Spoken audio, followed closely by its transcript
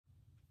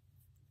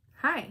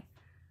Hi,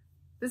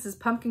 this is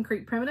Pumpkin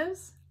Creek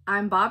Primitives.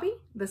 I'm Bobby.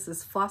 This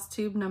is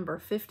Flosstube number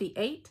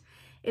 58.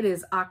 It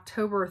is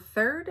October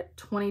 3rd,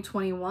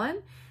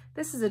 2021.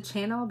 This is a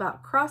channel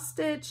about cross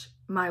stitch,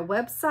 my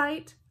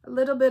website, a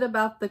little bit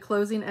about the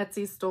closing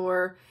Etsy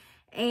store,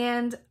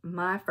 and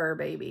my fur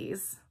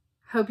babies.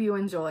 Hope you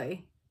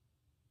enjoy.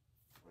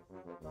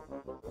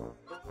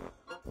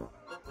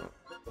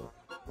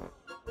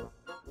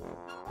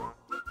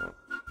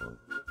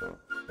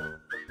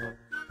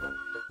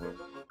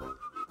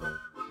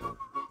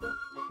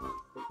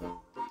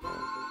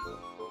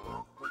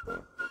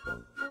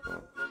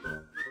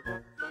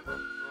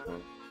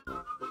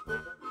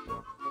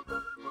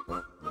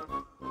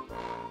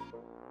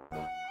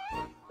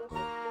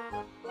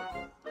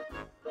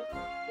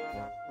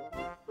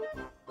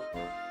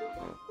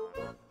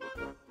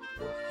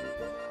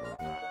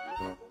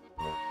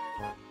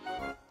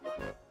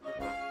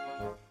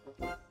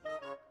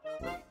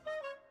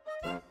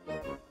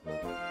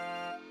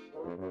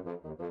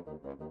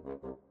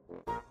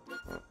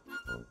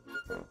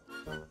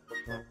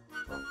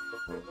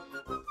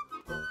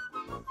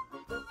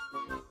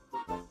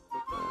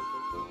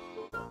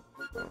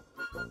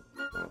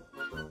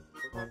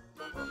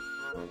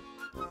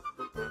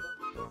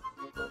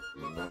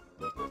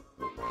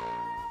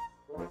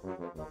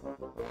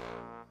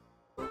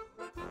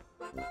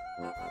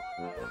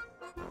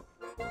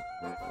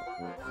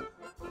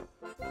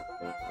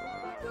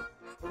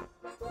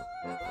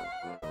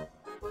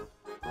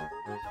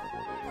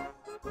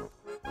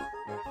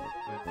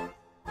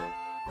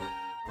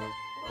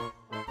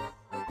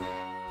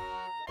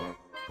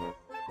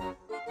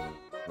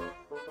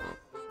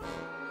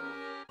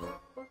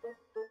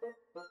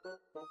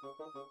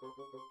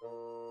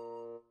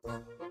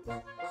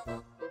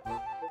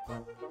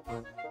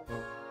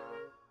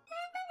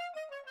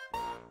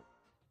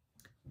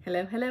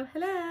 Hello, hello,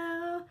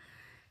 hello.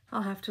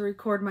 I'll have to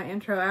record my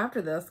intro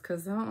after this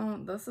because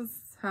this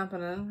is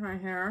happening right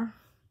here.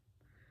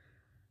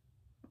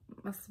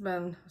 Must have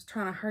been, I was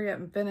trying to hurry up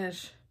and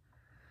finish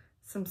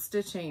some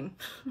stitching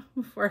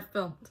before I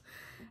filmed.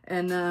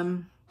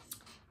 And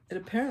it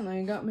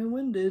apparently got me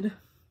winded.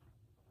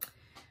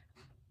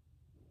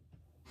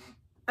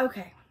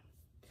 Okay.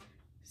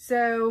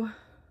 So,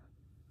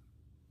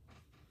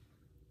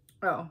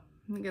 let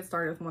me get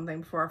started with one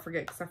thing before I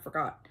forget because I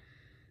forgot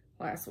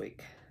last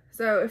week.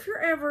 So if you're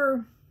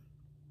ever,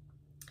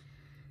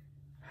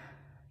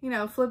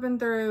 flipping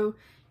through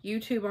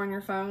YouTube on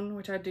your phone,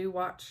 which I do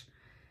watch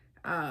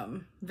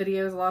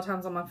videos a lot of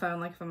times on my phone,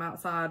 like if I'm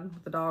outside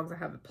with the dogs, I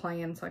have it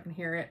playing so I can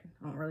hear it.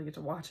 I don't really get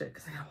to watch it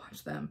because I gotta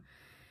watch them.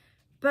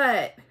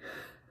 But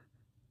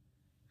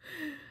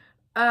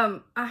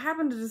I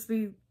happened to just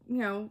be,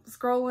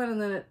 scrolling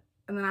and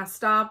then I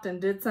stopped and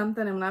did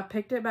something, and when I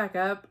picked it back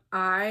up,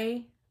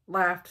 I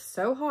laughed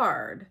so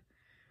hard.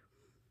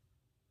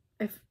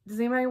 Does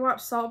anybody watch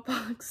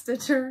Saltbox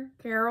Stitcher,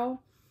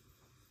 Carol?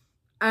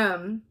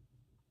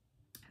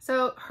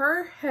 So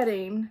her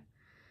heading,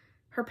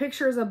 her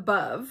picture is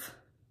above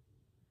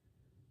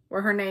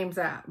where her name's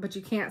at, but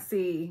you can't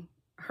see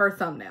her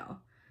thumbnail.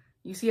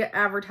 You see an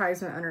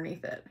advertisement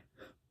underneath it.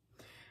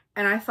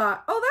 And I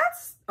thought, oh,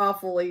 that's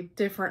awfully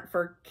different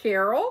for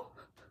Carol.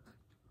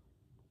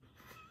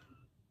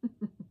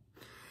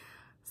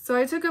 So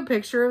I took a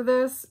picture of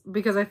this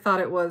because I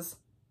thought it was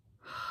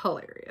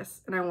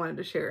hilarious and I wanted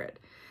to share it.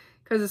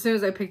 Because as soon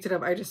as I picked it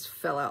up, I just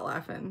fell out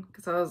laughing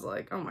because I was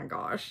like, oh my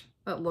gosh,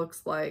 that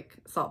looks like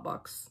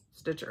Saltbox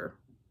Stitcher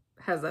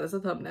has that as a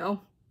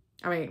thumbnail.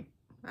 I mean,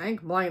 I ain't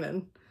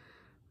complaining,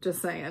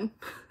 just saying.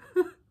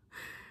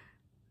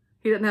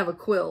 He didn't have a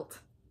quilt,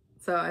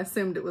 so I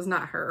assumed it was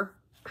not her.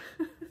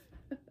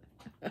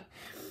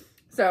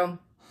 So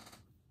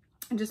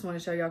I just want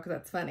to show y'all because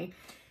that's funny.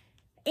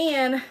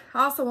 And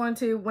I also wanted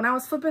to, when I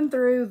was flipping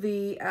through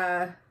the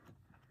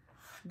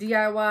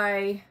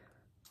DIY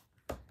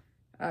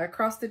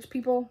cross stitch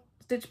people,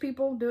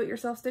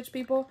 do-it-yourself stitch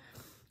people,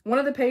 one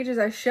of the pages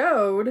I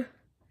showed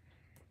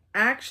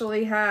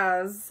actually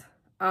has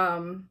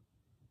a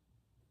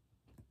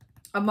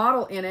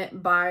model in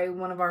it by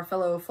one of our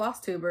fellow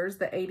Flosstubers,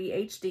 the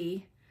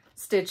ADHD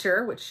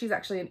Stitcher, which she's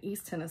actually in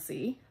East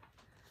Tennessee.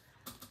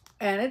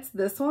 And it's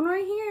this one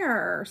right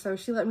here. So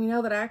she let me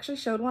know that I actually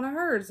showed one of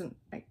hers, and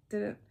I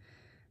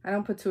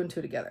don't put two and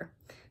two together.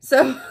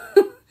 So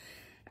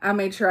I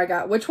made sure I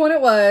got which one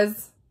it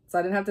was, so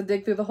I didn't have to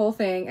dig through the whole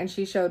thing, and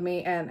she showed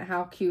me, and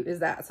how cute is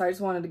that? So I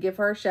just wanted to give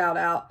her a shout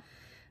out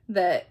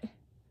that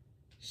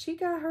she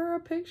got her a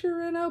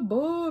picture in a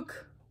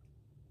book.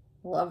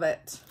 Love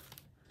it.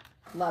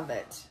 Love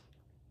it.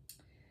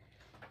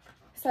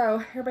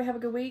 So everybody have a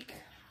good week.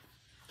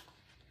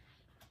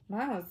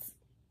 Mine was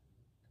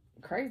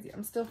crazy.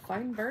 I'm still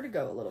fighting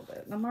vertigo a little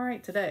bit. I'm all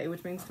right today,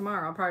 which means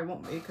tomorrow I probably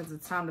won't be because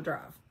it's time to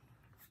drive.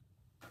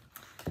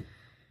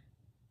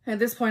 At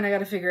this point, I got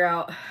to figure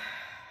out,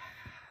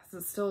 is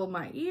it still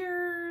my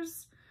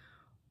ears,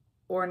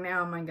 or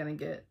now am I going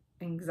to get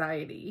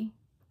anxiety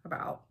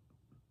about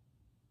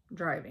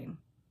driving?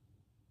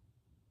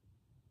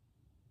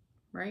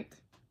 Right?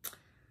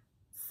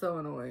 So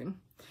annoying.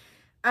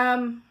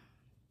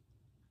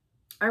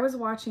 I was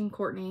watching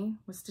Courtney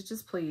with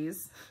Stitches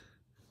Please,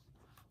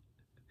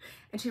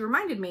 and she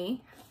reminded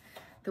me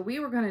that we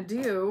were going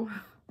to do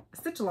a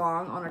stitch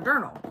along on a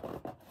journal.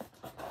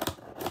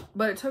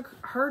 But it took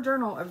her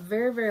journal a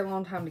very, very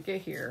long time to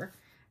get here.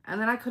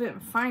 And then I couldn't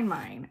find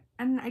mine.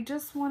 And I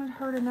just wanted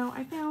her to know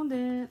I found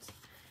it.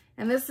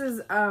 And this is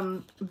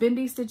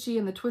Bendy Stitchy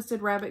and the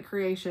Twisted Rabbit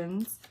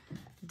Creations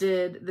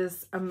did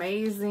this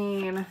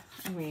amazing,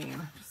 I mean,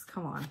 just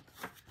come on.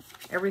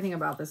 Everything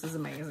about this is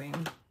amazing.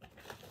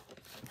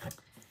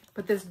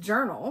 But this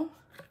journal,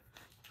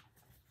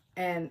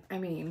 and I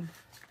mean,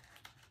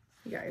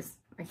 you guys,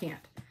 I can't.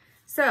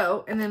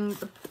 So, and then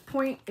the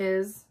point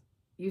is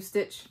you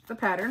stitch the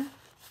pattern,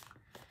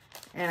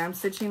 and I'm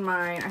stitching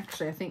mine.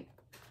 Actually, I think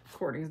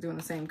Courtney's doing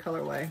the same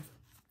colorway.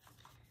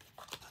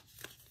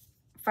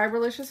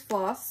 Fiberlicious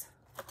floss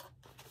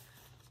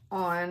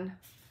on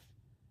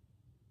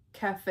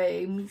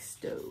Cafe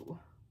Misto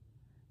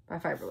by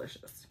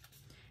Fiberlicious.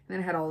 And then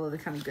it had all of the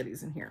kind of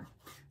goodies in here.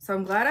 So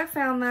I'm glad I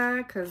found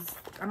that, because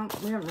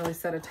we haven't really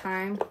set a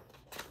time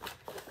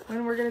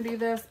when we're gonna do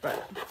this,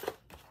 but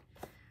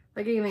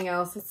like anything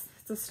else, it's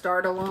a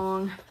start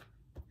along,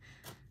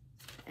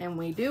 and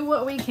we do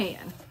what we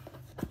can.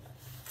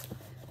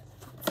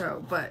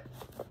 So, but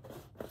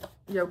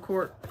yo,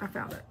 Court, I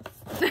found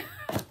it.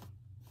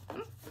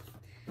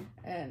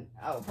 And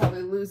I'll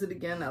probably lose it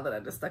again now that I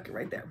just stuck it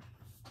right there.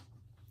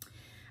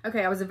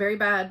 Okay, I was a very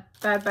bad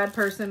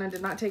person. I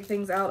did not take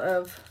things out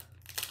of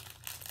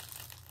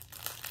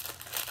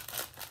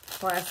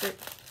plastic.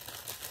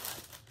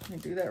 Let me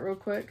do that real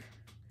quick.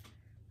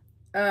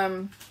 I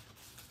may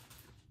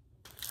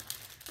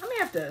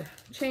have to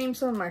change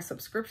some of my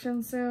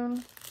subscriptions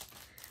soon.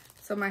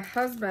 So my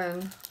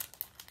husband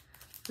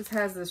just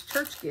has this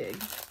church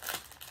gig,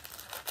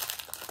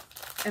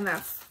 and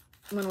that's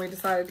when we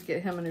decided to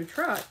get him a new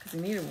truck because he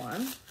needed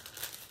one.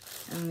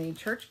 And the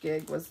church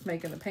gig was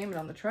making the payment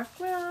on the truck.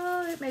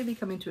 Well, it may be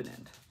coming to an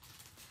end.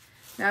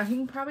 Now, he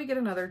can probably get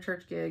another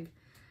church gig,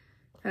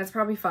 and it's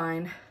probably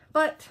fine.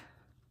 But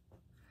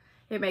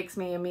it makes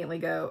me immediately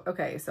go,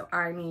 okay, so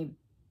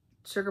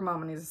Sugar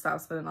Mama needs to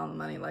stop spending all the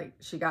money like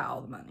she got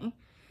all the money.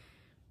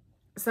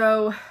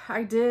 So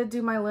I did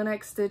do my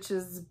Linux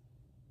Stitches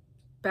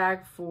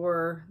bag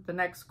for the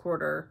next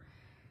quarter,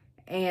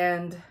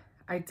 and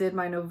I did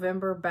my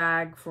November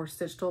bag for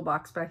Stitch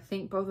Toolbox, but I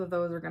think both of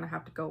those are going to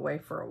have to go away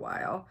for a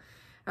while,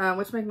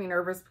 which make me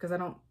nervous because I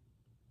don't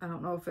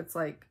know if it's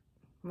like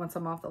once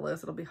I'm off the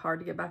list, it'll be hard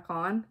to get back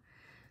on.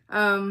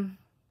 But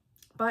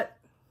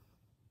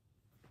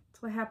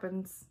that's what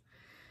happens.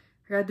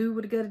 I gotta do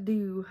what I gotta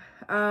do.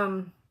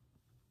 And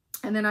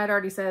then I'd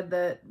already said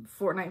that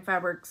Fortnite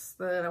Fabrics,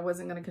 that I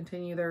wasn't going to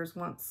continue theirs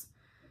once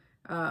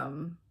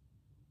the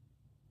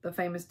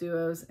Famous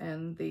Duos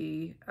and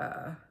the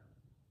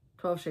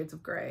 12 Shades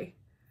of Grey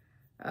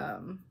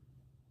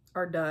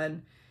are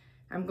done.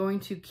 I'm going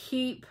to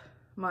keep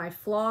my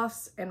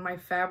floss and my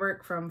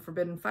fabric from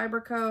Forbidden Fiber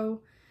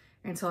Co.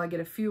 until I get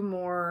a few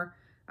more,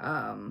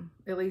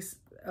 at least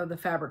of the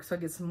fabric, so I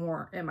get some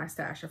more in my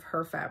stash of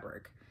her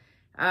fabric.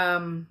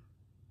 I'm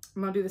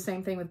going to do the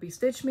same thing with Be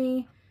Stitch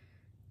Me.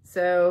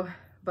 So,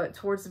 but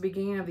towards the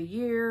beginning of the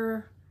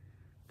year,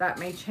 that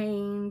may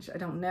change. I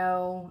don't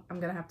know. I'm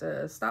going to have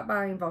to stop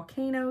buying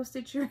Volcano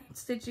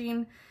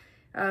stitching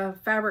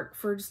fabric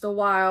for just a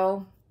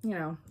while, you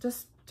know,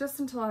 just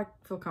until I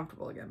feel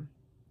comfortable again.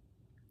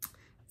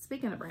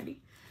 Speaking of Brandy,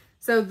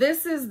 so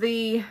this is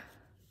the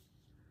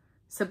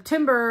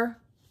September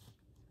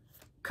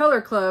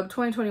Color Club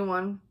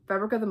 2021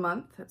 Fabric of the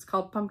Month. It's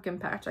called Pumpkin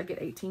Patch. I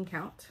get 18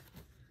 count.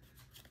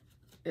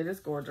 It is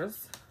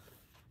gorgeous.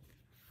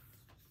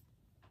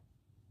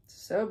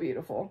 So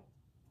beautiful.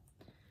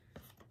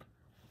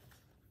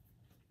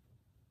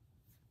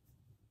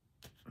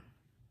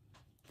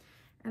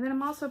 And then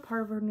I'm also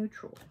part of her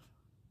neutral.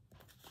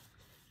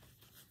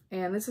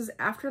 And this is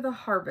after the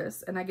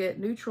harvest, and I get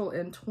neutral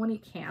in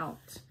 20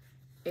 count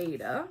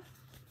Ada.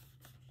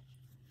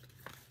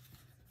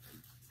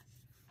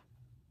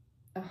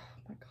 Oh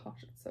my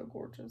gosh, it's so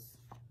gorgeous.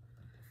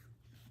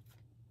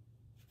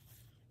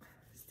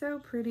 So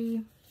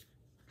pretty.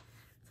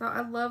 So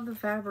I love the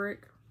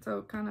fabric.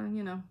 So kind of,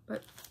 you know,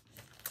 but.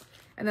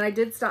 And then I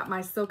did stop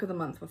my Silk of the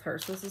Month with her.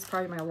 So this is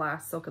probably my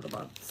last Silk of the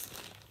Months,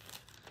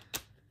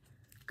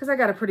 because I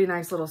got a pretty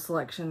nice little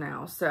selection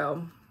now.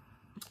 So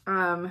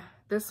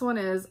this one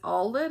is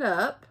all lit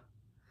up.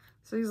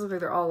 So these look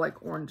like they're all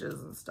like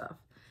oranges and stuff.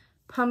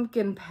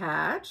 Pumpkin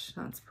Patch.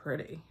 That's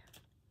pretty.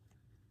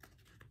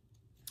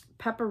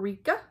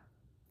 Paprika.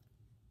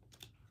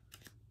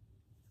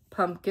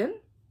 Pumpkin.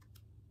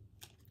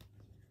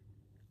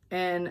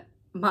 And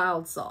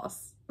mild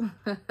sauce.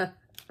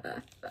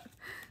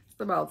 It's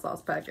the mild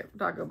sauce packet from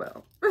Taco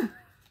Bell.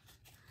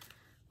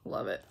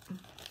 Love it.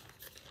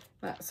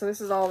 So this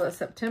is all the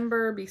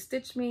September Be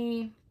Stitch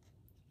Me.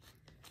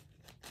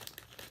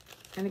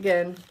 And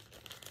again,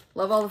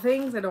 love all the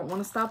things. I don't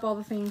want to stop all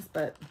the things,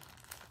 but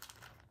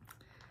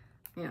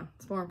yeah,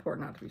 it's more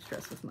important not to be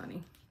stressed with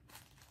money.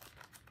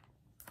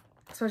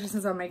 especially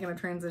since I'm making a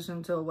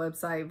transition to a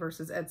website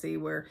versus Etsy,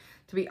 where,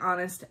 to be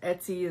honest,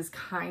 Etsy is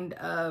kind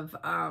of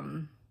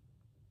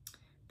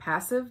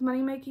passive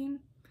money making,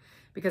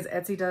 because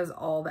Etsy does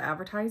all the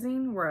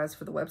advertising, whereas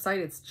for the website,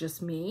 it's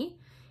just me,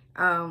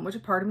 which a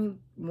part of me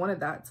wanted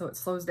that, so it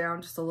slows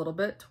down just a little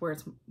bit to where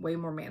it's way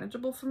more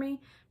manageable for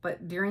me.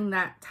 But during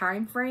that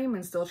time frame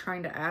and still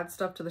trying to add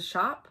stuff to the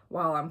shop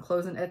while I'm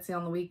closing Etsy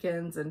on the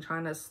weekends and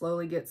trying to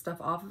slowly get stuff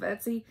off of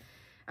Etsy,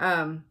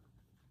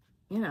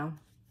 you know,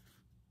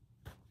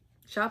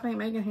 shop ain't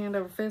making hand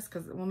over fist,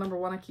 because, well, number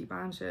one, I keep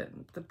buying shit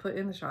to put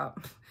in the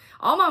shop.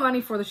 All my money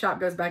for the shop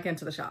goes back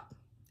into the shop.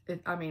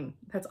 I mean,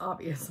 that's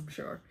obvious, I'm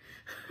sure.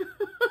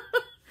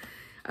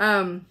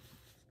 All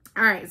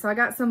right, so I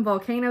got some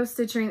volcano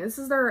stitching. This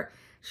is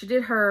she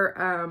did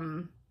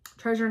her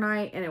treasure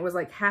night, and it was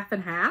like half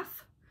and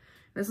half.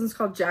 This one's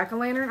called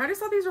Jack-o'-lantern. I just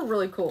thought these were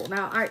really cool.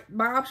 Now,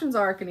 my options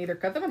are I can either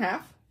cut them in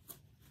half,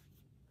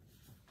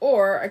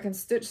 or I can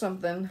stitch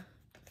something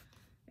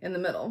in the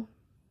middle.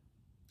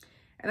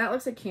 And that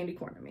looks like candy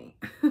corn to me.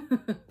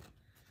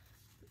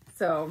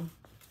 So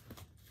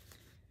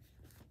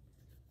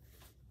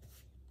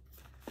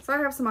I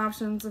have some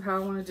options of how I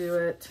want to do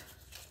it.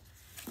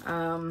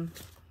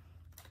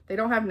 They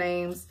don't have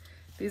names.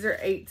 These are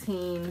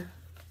 18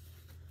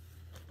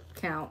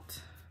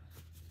 count.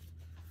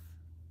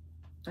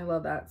 I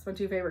love that. It's my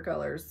two favorite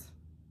colors.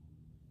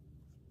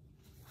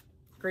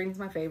 Green's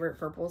my favorite,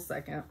 purple's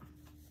second.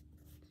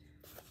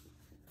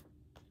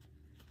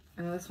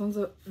 And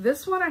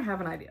this one I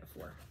have an idea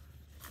for.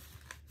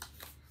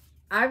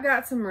 I've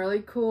got some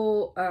really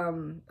cool,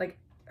 like,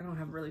 I don't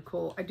have really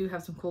cool, I do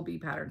have some cool bee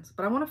patterns,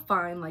 but I want to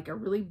find like a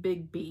really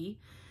big bee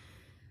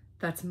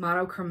that's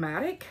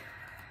monochromatic,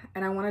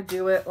 and I want to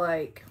do it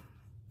like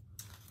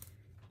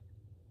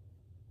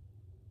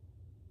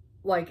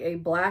a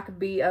black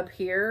bee up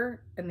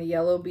here and the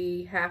yellow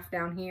bee half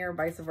down here,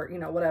 vice versa, you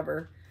know,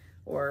 whatever,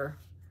 or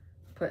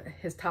put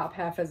his top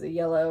half as a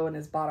yellow and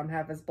his bottom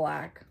half as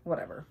black,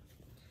 whatever,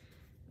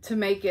 to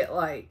make it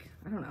like,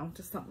 I don't know,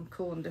 just something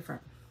cool and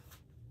different.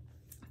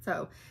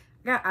 So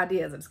I got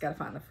ideas. I just got to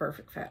find the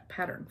perfect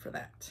pattern for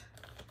that.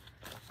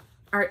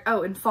 All right.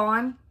 Oh, and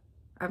fawn,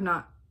 I've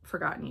not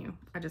forgotten you.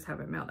 I just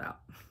haven't mailed out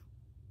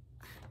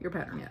your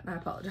pattern yet. I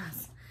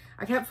apologize.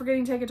 I kept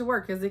forgetting to take it to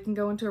work because it can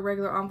go into a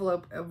regular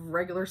envelope of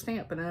regular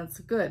stamp, and that's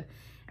good.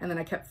 And then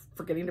I kept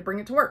forgetting to bring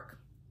it to work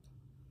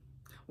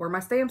where my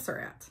stamps are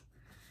at,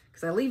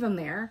 because I leave them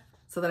there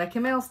so that I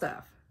can mail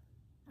stuff.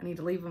 I need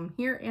to leave them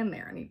here and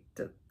there. I need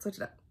to switch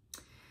it up.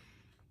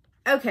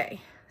 Okay.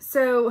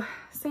 So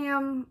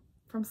Sam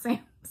from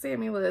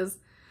Sammy Liz,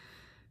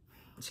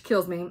 she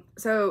kills me.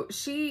 So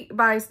she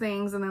buys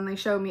things and then they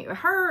show me,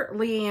 her,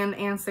 Leanne,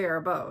 and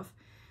Sarah both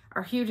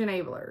are huge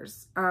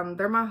enablers.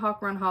 They're my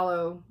Hawk Run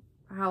Hollow,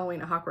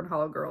 Halloween at Hawk Run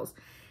Hollow girls.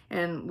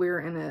 And we're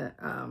in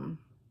a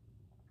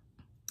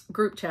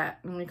group chat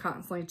and we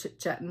constantly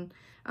chit-chatting.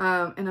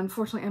 And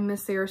unfortunately I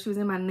miss Sarah. She was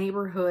in my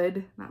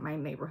neighborhood, not my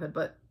neighborhood,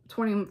 but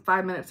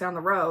 25 minutes down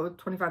the road,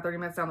 25, 30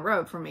 minutes down the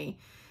road from me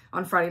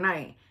on Friday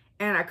night.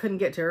 And I couldn't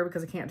get to her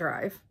because I can't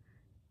drive.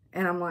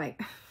 And I'm like,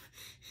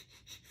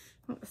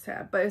 that was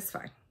sad, but it's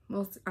fine.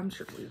 Well, I'm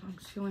sure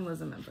she only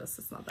lives in Memphis.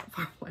 It's not that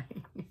far away.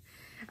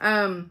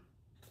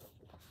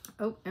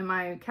 Oh, and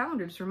my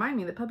calendar just reminded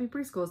me that puppy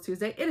preschool is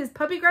Tuesday. It is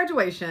puppy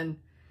graduation.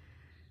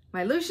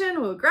 My Lucian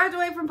will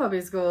graduate from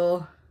puppy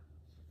school.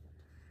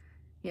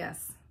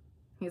 Yes,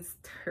 he's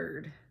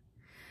turd.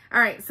 All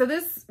right, so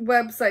this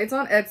website, it's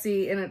on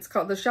Etsy, and it's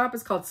called, the shop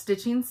is called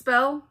Stitching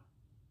Spell.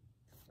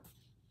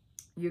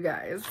 You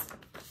guys,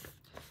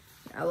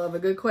 I love a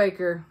good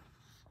Quaker.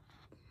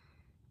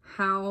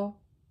 How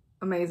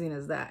amazing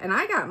is that? And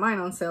I got mine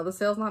on sale. The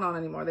sale's not on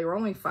anymore. They were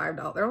only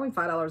 $5. They're only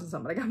 $5 and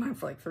something, but I got mine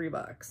for like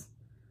 $3.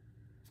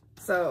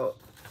 So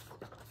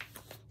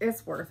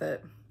it's worth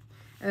it.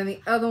 And then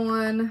the other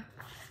one,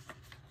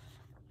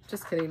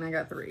 just kidding, I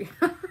got 3.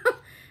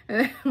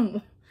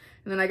 and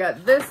then I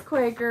got this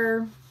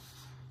Quaker-ish.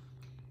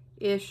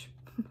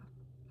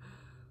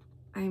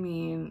 I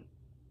mean,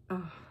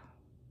 oh,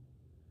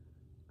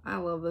 I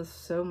love this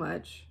so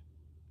much.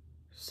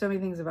 So many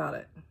things about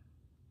it.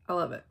 I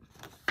love it.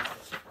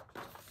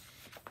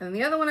 And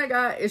the other one I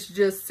got is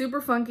just super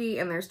funky,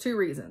 and there's 2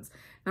 reasons.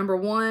 Number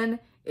one,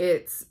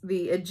 it's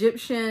the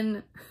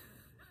Egyptian,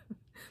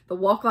 the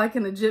walk like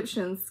an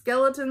Egyptian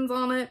skeletons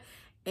on it,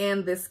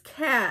 and this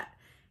cat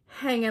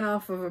hanging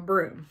off of a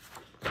broom.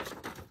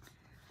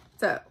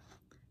 So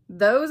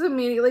those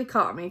immediately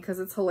caught me because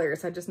it's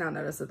hilarious. I just now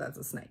noticed that that's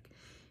a snake.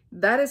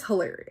 That is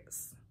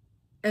hilarious.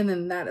 And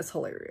then that is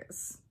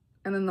hilarious.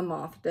 And then the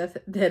moth,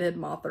 deadhead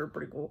moth are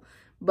pretty cool.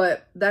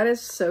 But that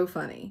is so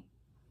funny.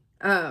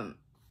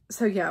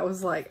 So yeah, I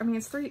was like, I mean,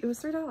 it was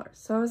 $3.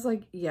 So I was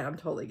like, yeah, I'm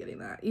totally getting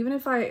that. Even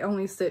if I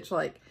only stitch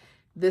like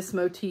this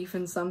motif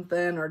in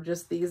something or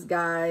just these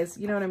guys,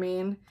 you know what I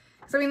mean?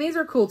 So I mean, these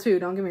are cool too,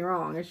 don't get me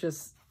wrong. It's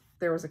just,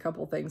 there was a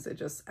couple things that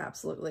just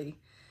absolutely,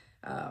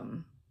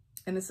 and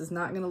this is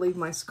not going to leave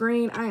my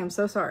screen. I am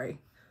so sorry.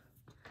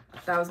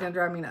 That was going to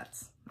drive me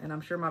nuts. And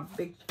I'm sure my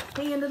big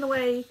hand in the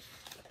way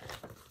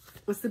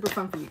was super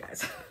fun for you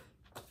guys.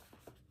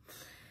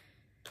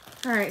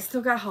 All right,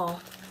 still got haul.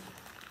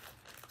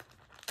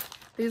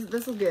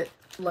 This will get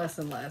less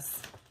and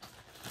less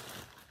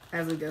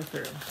as we go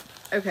through.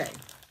 Okay,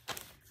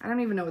 I don't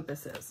even know what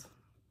this is.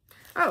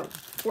 Oh,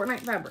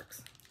 Fortnite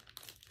fabrics.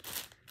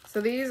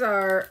 So these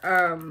are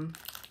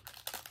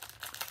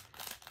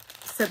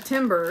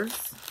September's.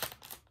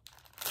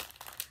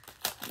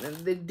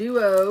 The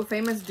duo,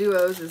 famous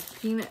duos, is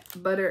peanut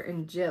butter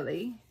and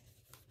jelly.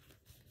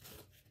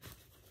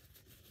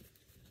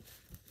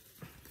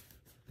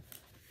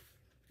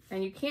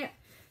 And you can't,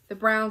 the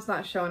brown's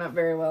not showing up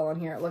very well on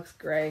here. It looks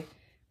gray,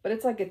 but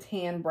it's like a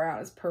tan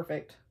brown. It's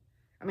perfect.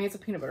 I mean, it's a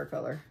peanut butter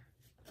color,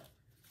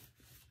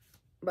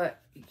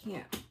 but you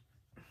can't.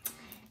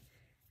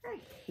 I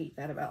hate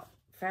that about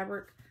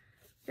fabric.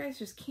 You guys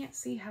just can't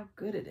see how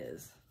good it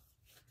is.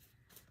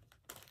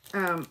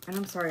 And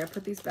I'm sorry, I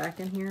put these back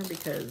in here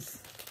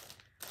because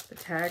the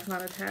tag's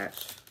not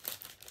attached.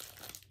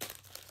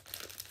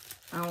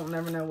 I don't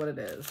never know what it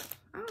is.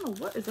 I don't know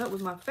what is up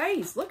with my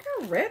face. Look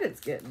how red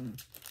it's getting.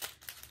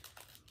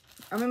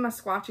 I'm in my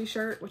squatchy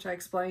shirt, which I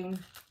explained.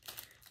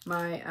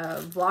 My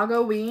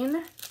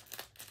Vlogoween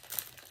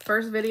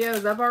first video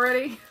is up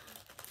already.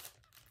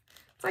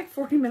 It's like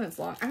 40 minutes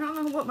long. I don't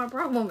know what my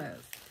problem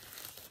is.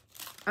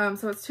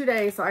 So it's 2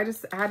 days, so I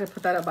had to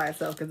put that up by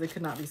itself because it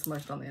could not be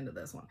smushed on the end of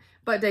this one.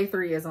 But day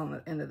 3 is on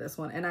the end of this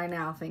one, and I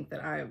now think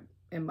that I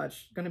am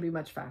going to be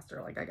much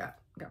faster. Like I got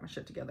my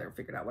shit together,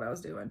 figured out what I was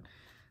doing.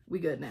 We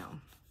good now.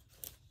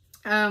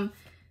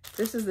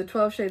 This is the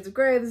 12 Shades of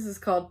Grey. This is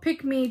called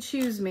Pick Me,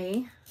 Choose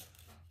Me.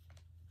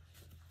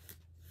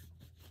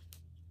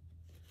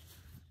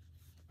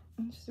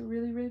 It's just a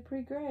really, really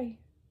pretty gray.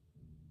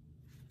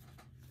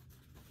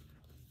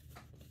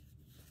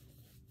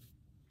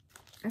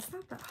 It's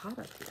not that hot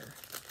up here.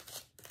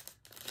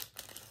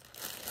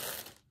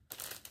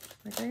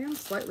 Like, I am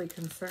slightly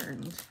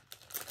concerned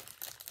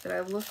that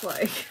I look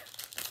like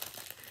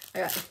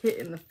I got hit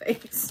in the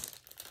face.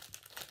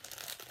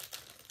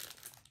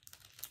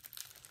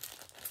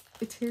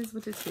 It is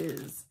what it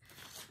is.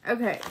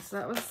 Okay, so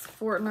that was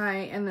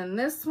Fortnite. And then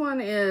this one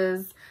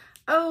is,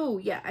 oh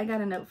yeah, I got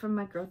a note from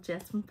my girl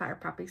Jess from Fire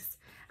Poppies.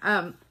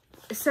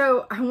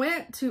 So I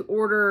went to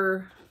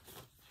order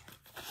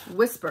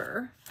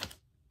Whisper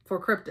for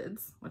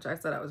cryptids, which I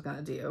said I was going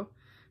to do,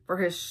 for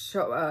his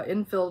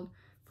infield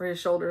for his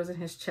shoulders and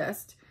his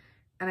chest.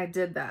 And I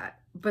did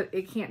that, but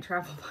it can't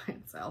travel by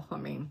itself. I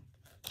mean,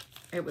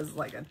 it was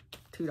like a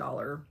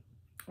 $2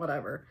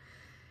 whatever.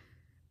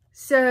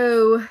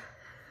 So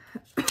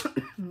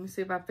let me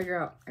see if I figure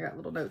out, I got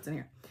little notes in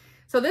here.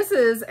 So this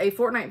is a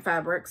Fortnite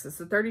Fabrics. It's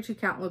a 32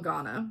 count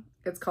Lugana.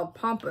 It's called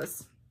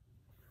Pompous.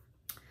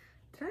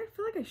 Did I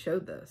feel like I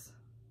showed this?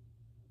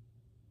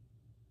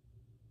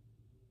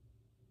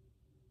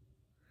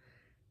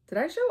 Did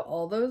I show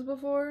all those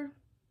before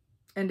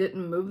and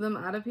didn't move them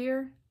out of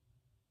here?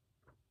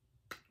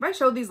 If I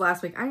showed these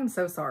last week, I am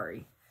so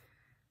sorry.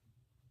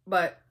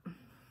 But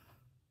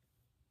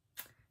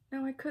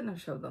no, I couldn't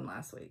have showed them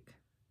last week.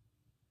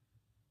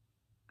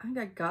 I think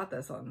I got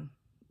this on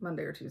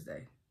Monday or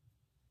Tuesday.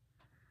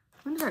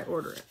 When did I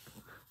order it?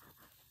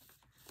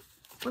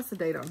 What's the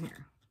date on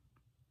here?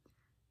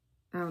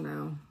 Oh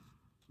no,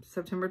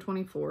 September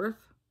 24th.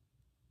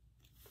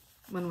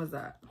 When was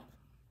that?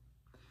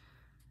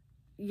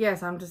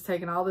 Yes, I'm just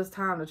taking all this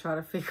time to try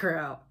to figure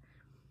out.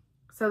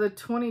 So the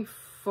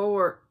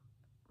 24th,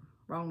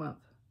 wrong month.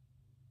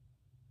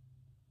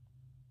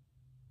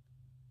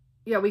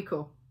 Yeah, we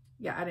cool.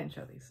 Yeah, I didn't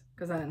show these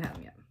because I didn't have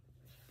them yet.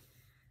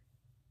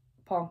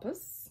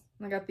 Pompous.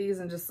 I got these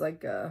in just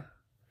like an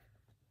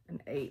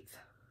 1/8.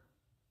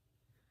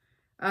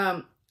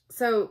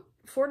 So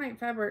Fortnite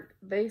Fabric,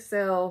 they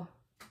sell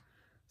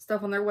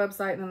stuff on their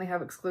website, and then they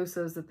have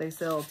exclusives that they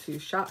sell to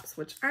shops,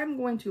 which I'm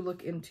going to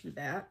look into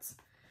that.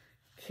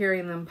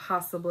 Carrying them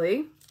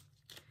possibly.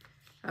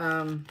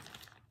 I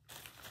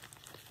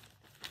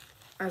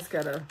just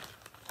gotta,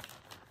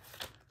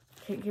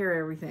 can't carry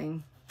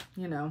everything,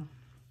 you know.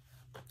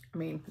 I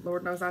mean,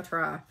 Lord knows I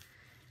try.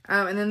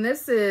 And then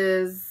this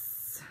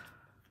is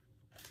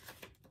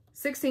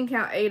 16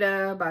 count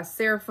Ada by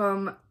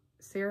Seraphim.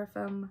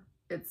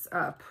 It's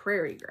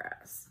Prairie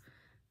Grass.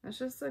 It's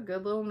just a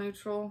good little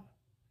neutral.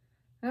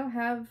 I don't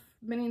have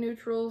many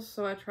neutrals,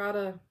 so I try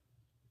to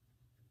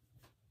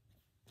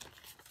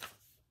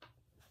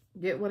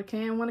get what I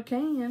can when I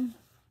can.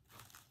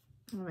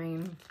 I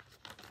mean,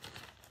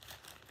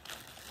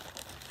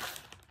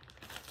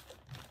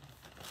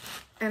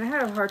 and I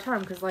had a hard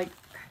time because, like,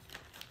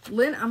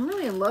 I'm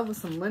really in love with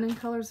some linen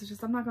colors. It's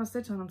just I'm not going to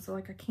stitch on them, so,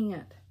 like, I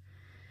can't.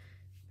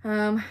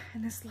 And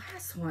this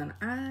last one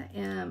I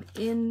am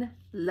in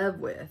love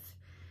with.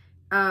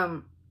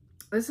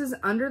 This is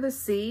Under the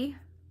Sea.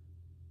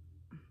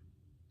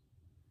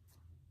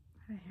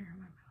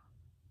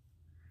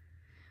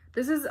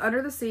 This is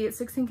Under the Sea. It's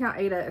 16 count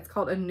Ada. It's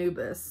called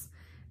Anubis.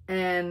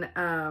 And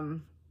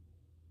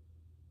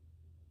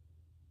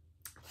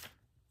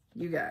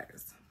you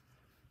guys,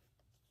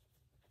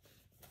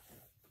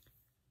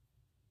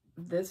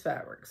 this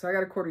fabric. So I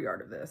got a 1/4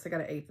 yard of this. I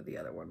got 1/8 of the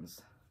other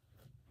ones.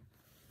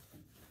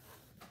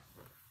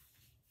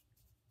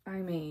 I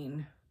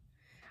mean,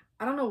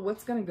 I don't know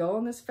what's going to go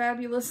on this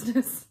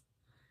fabulousness,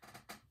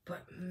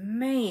 but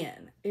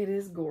man, it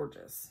is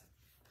gorgeous.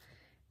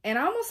 And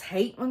I almost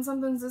hate when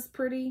something's this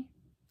pretty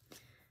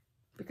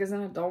because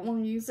then I don't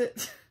want to use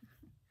it.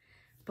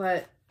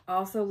 But I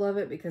also love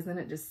it because then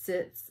it just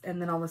sits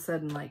and then all of a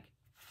sudden, like,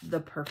 the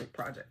perfect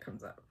project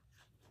comes up.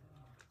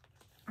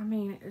 I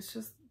mean, it's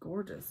just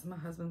gorgeous. My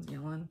husband's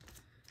yelling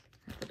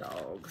at the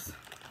dogs.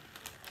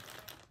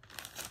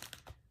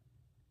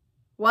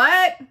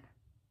 What?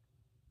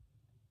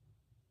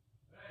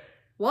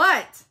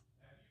 What?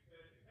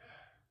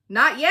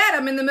 Not yet.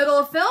 I'm in the middle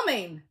of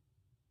filming.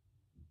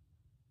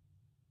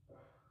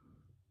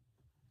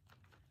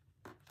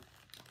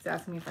 He's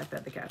asking me if I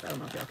fed the cats. I don't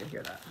know if y'all can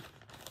hear that.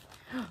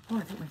 Oh,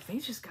 I think my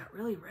face just got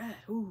really red.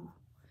 Ooh,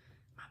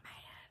 am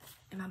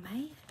I mad? Am I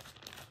mad?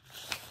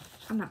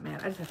 I'm not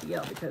mad. I just have to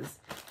yell because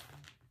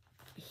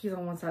he's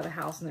on one side of the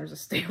house and there's a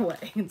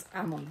stairway. And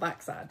I'm on the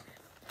back side.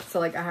 So,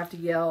 like, I have to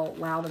yell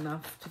loud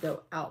enough to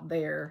go out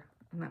there.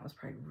 And that was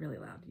probably really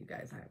loud to you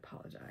guys. I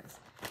apologize.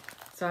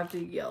 So I have to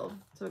yell.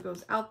 So it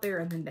goes out there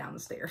and then down the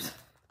stairs.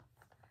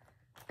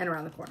 And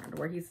around the corner to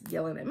where he's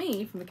yelling at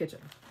me from the kitchen.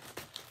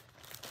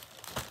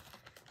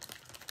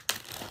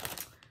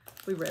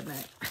 We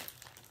redneck.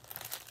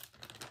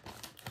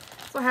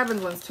 That's what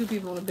happens when it's 2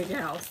 people in a big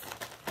house.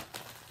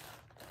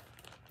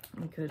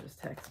 He could have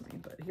just texted me,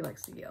 but he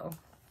likes to yell.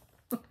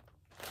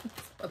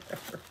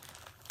 Whatever.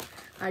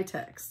 I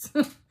text.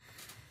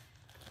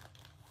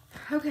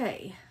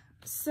 Okay,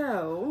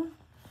 so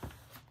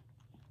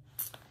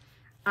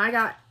I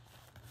got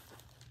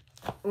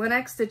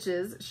Lynx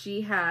Stitches.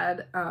 She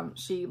had,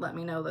 she let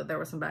me know that there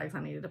were some bags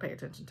I needed to pay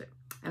attention to,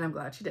 and I'm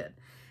glad she did.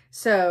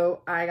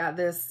 So I got,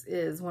 this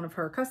is one of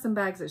her custom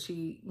bags that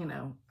she, you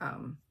know, I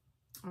don't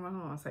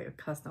want to say a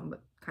custom,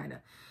 but kind of.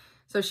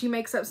 So she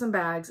makes up some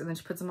bags and then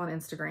she puts them on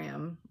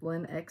Instagram,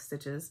 Lynx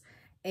Stitches.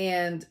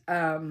 And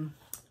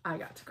I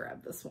got to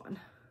grab this one.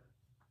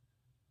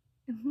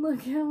 And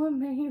look how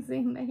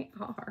amazing they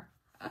are.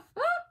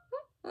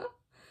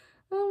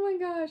 Oh my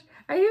gosh.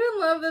 I even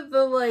love that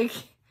the, like,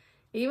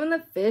 even the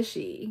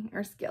fishy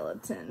are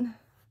skeleton.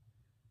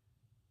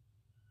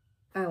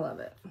 I love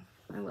it.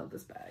 I love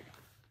this bag.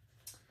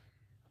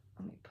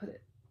 Let me put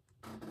it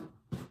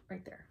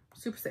right there.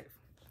 Super safe.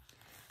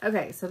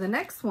 Okay, so the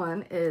next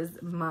one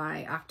is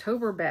my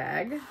October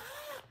bag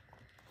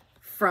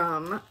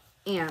from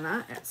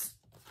Anna at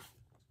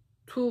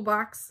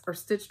Toolbox, or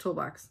Stitch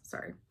Toolbox,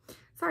 sorry.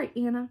 Sorry,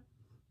 Anna.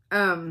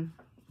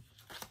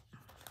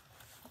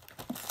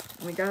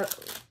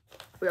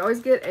 We always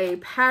get a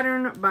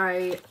pattern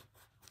by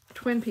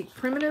Twin Peak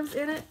Primitives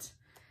in it.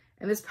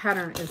 And this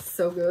pattern is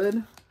so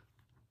good.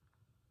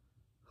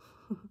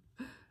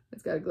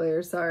 It's got a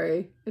glare,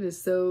 sorry. It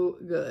is so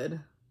good.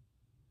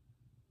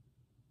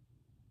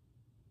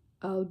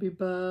 I'll be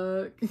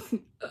back.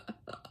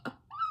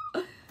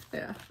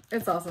 Yeah,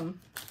 it's awesome.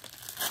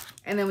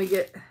 And then we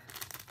get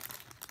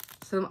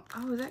some,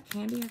 oh, is that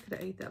candy? I could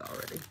have ate that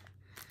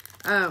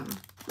already.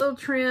 Little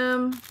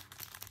trim.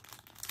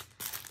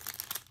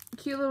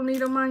 Cute little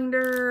needle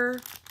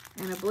minder.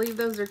 And I believe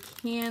those are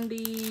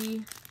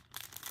candy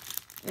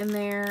in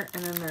there.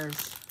 And then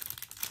there's,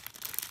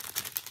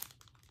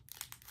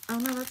 oh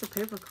no, that's a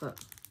paper clip.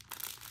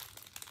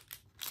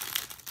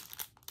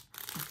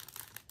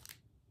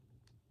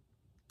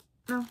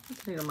 No,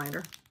 it's a needle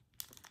minder.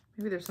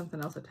 Maybe there's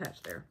something else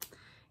attached there.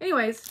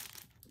 Anyways,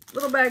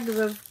 little bags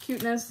of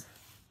cuteness.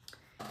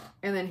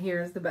 And then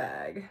here's the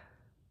bag.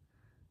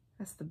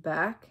 That's the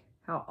back.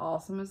 How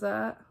awesome is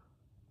that?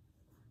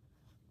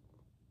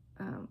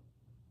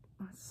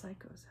 That's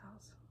Psycho's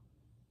house.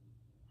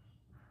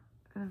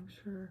 I'm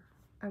sure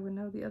I would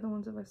know the other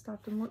ones if I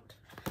stopped and looked.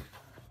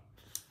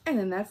 And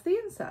then that's the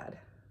inside,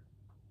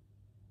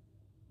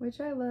 which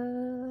I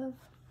love.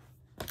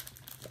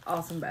 It's an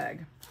awesome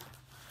bag.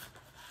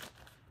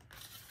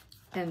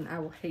 And I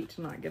will hate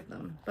to not give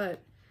them,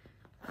 but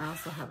I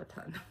also have a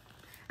ton.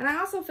 And I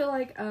also feel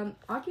like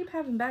I'll keep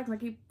having bags and I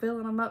keep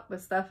filling them up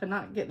with stuff and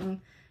not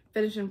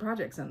finishing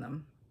projects in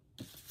them.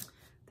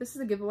 This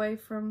is a giveaway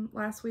from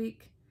last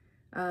week.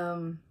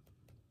 I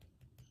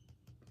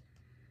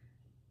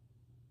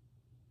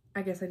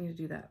guess I need to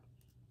do that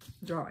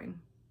drawing.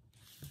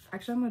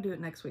 Actually, I'm going to do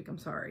it next week. I'm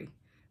sorry.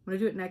 I'm going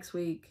to do it next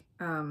week.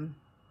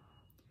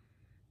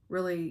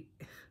 Really,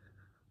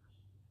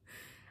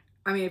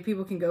 I mean, if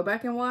people can go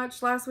back and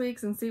watch last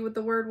week's and see what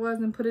the word was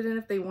and put it in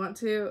if they want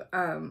to.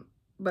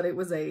 But it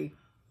was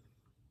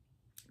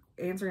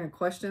answering a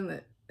question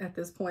that at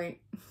this point,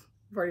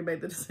 I've already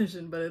made the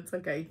decision, but it's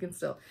okay. You can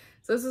still.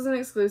 So this is an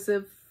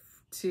exclusive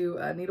to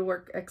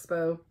Needlework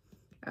Expo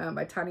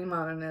by Tiny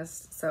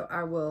Modernist. So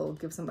I will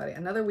give somebody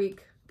another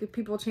week, give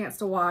people a chance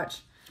to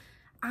watch.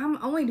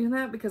 I'm only doing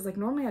that because, like,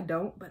 normally I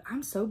don't, but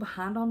I'm so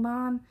behind on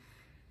mine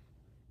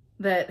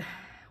that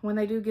when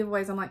they do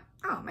giveaways, I'm like,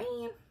 oh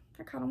man,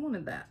 I kind of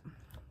wanted that.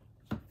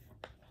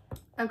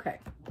 Okay.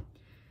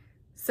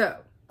 So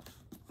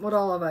what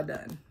all have I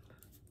done?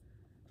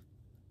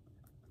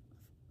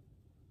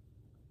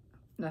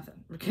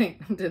 Nothing. I'm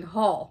kidding. I did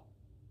haul.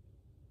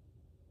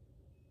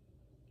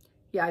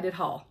 Yeah, I did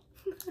haul.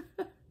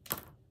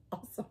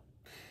 Awesome.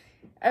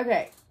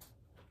 Okay.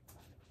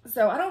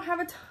 So I don't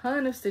have a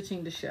ton of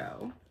stitching to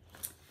show.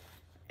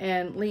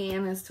 And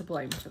Leanne is to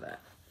blame for that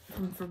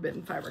from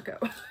Forbidden Fiber Co.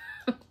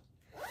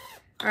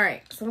 All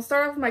right. So I'm going to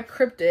start off with my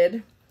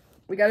cryptid.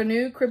 We got a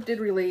new cryptid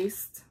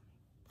released.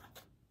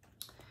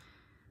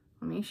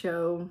 Let me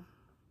show.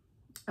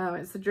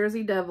 It's the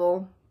Jersey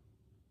Devil.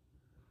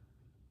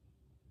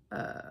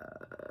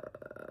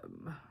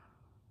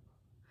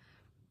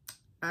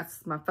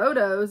 That's my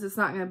photos. It's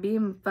not going to be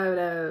in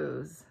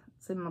photos.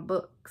 It's in my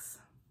books.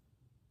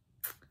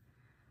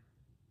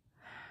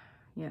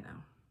 You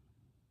know.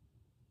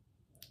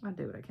 I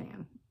do what I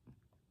can.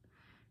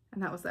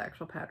 And that was the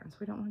actual pattern, so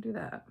we don't want to do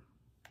that.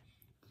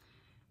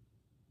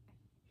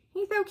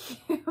 He's so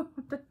cute.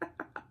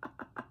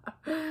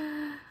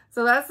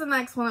 So that's the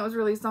next one that was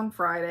released on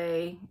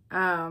Friday.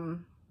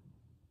 And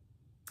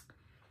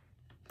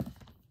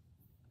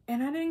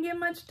I didn't get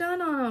much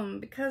done on them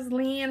because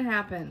Leanne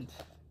happened.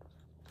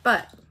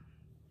 But,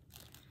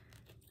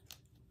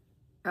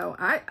 oh,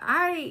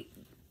 I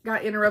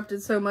got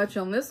interrupted so much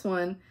on this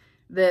one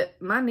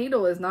that my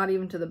needle is not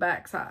even to the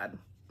back side.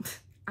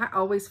 I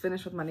always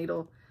finish with my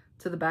needle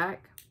to the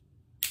back.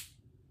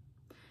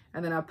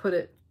 And then I put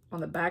it on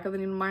the back of the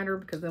needle minder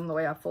because then the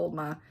way I fold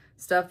my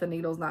stuff, the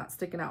needle's not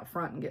sticking out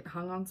front and get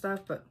hung on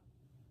stuff, but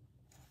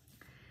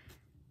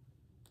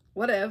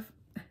whatever.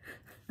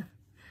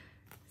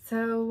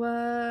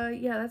 So,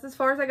 yeah, that's as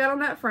far as I got on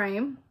that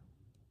frame.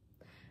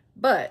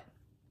 But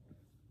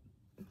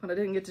what I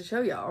didn't get to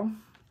show y'all,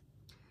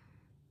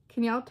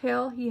 can y'all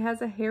tell he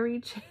has a hairy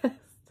chest?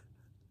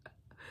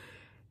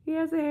 He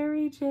has a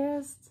hairy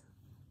chest.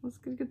 Let's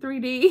get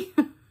 3D.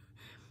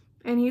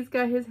 And he's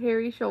got his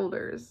hairy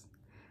shoulders.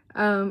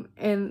 And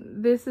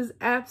this is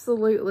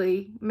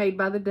absolutely made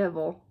by the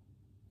devil.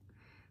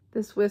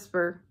 This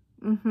whisper.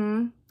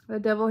 The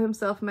devil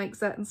himself makes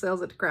that and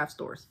sells it to craft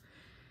stores.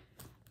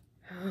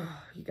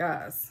 Oh, you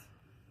guys.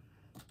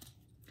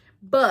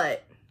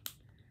 But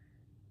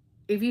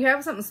if you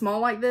have something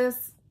small like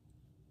this,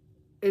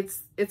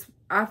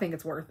 I think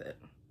it's worth it.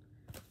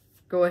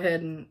 Go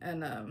ahead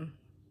and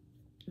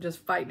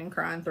just fighting and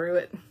crying through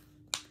it.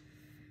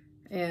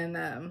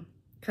 And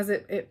because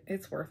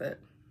it's worth it.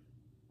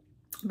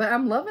 But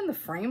I'm loving the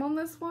frame on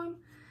this one.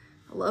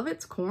 I love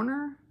its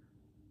corner.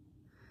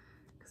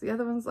 Because the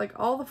other ones, like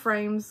all the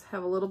frames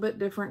have a little bit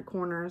different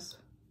corners,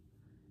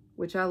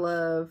 which I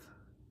love.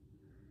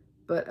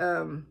 But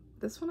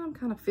this one I'm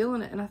kind of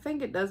feeling it. And I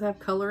think it does have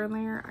color in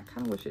there. I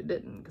kind of wish it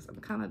didn't because I'm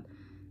kind of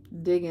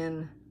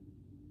digging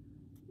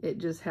it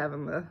just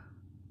having the,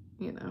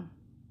 you know,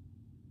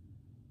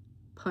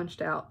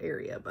 punched out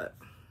area. But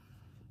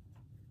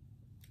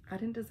I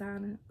didn't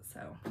design it,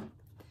 so.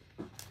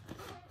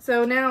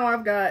 So now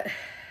I'm going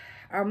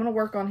to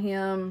work on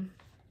him,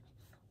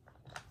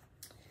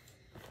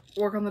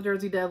 work on the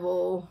Jersey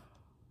Devil,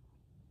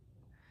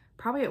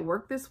 probably at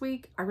work this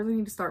week. I really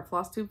need to start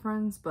Flosstube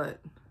Friends, but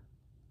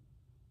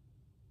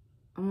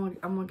I'm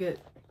gonna get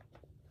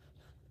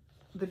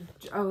the,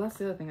 oh, that's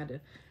the other thing I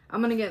did.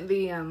 I'm gonna get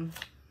the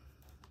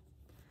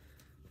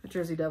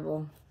Jersey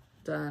Devil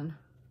done.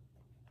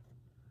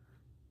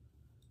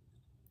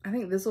 I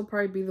think this will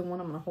probably be the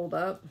one I'm gonna hold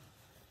up.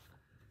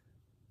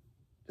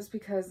 Just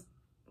because,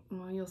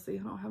 well, you'll see,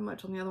 I don't have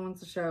much on the other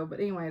ones to show. But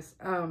anyways,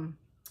 I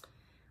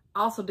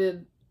also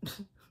did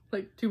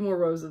like 2 more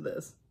rows of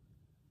this.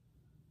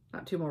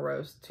 Not 2 more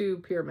rows, 2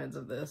 pyramids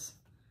of this.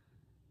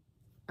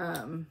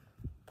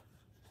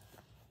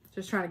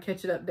 Just trying to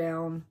catch it up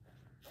down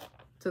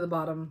to the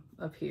bottom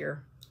of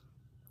here.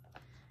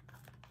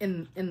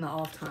 In the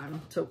off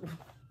time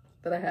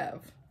that I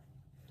have.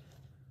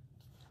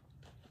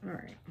 All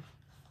right.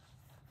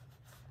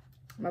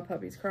 My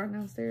puppy's crying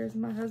downstairs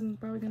and my husband's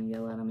probably going to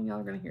yell at him and y'all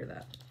are going to hear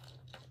that.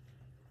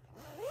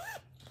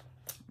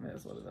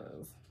 That's what it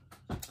is.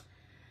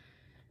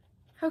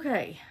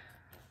 Okay.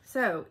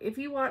 So, if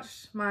you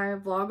watched my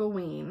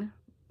Vlog-a-ween,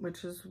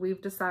 which is, we've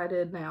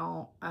decided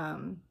now, I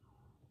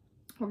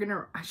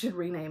should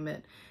rename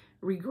it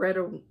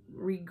Regret-a-ween,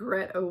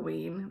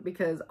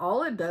 because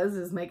all it does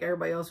is make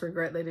everybody else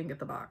regret they didn't get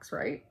the box,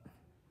 right?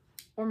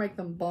 Or make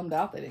them bummed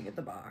out they didn't get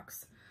the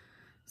box.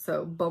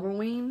 So,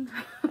 Bum-a-ween.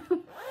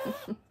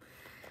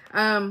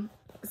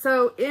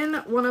 So in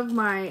one of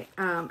my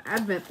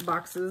advent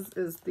boxes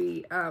is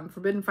the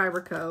Forbidden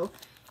Fiber Co.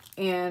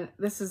 And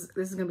this is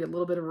going to be a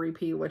little bit of a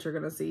repeat of what you're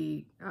going to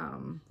see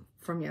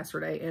from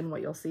yesterday and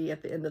what you'll see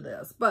at the end of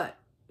this. But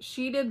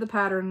she did the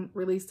pattern,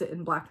 released it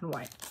in black and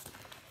white.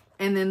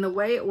 And then the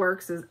way it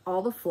works is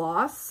all the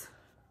floss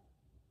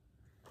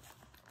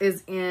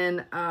is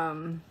in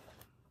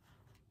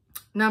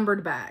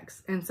numbered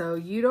bags. And so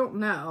you don't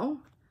know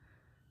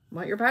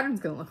what your pattern's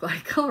going to look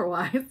like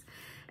color-wise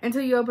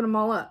until you open them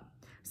all up.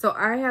 So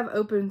I have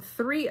opened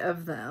 3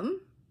 of them.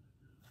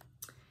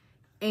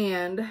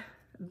 And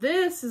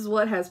this is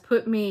what has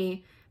put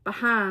me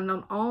behind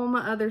on all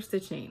my other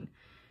stitching.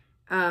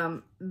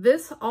 All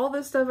this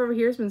stuff over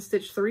here has been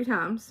stitched 3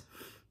 times.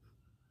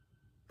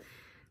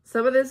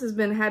 Some of this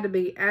had to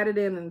be added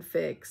in and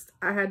fixed.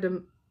 I had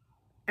to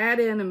add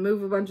in and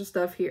move a bunch of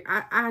stuff here.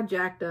 I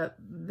jacked up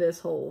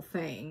this whole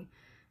thing,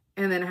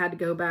 and then I had to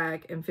go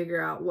back and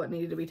figure out what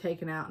needed to be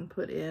taken out and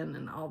put in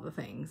and all the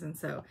things. And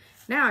so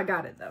now I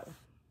got it though.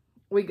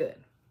 We good.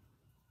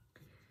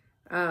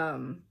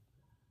 Oh,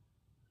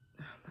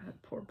 my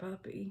poor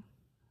puppy.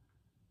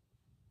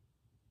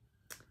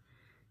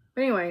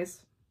 But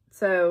anyways,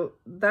 so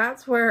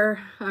that's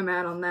where I'm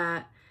at on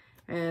that.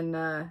 And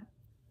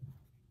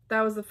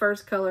that was the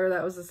first color,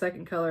 that was the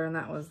second color, and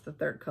that was the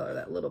third color,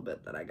 that little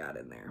bit that I got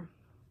in there.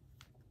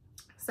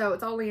 So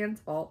it's all Leanne's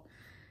fault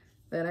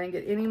that I didn't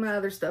get any of my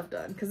other stuff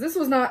done, because this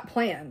was not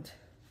planned.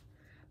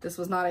 This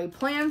was not a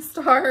planned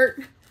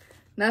start,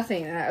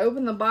 nothing. And I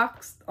opened the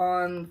box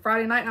on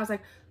Friday night, and I was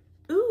like,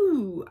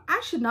 ooh, I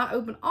should not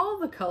open all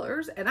the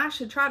colors, and I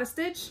should try to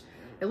stitch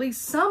at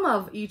least some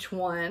of each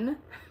one.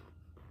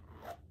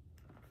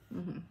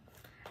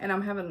 And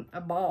I'm having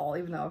a ball,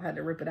 even though I've had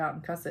to rip it out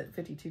and cuss it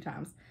 52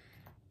 times.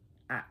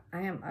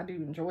 I do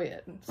enjoy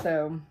it.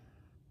 So,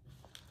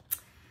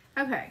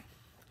 okay.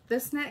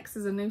 This next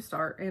is a new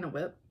start and a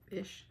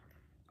whip-ish.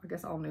 I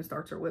guess all new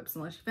starts are whips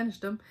unless you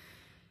finished them.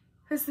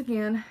 This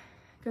again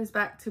goes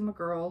back to my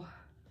girl,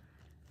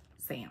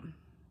 Sam.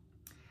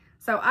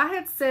 So I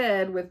had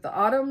said with the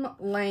Autumn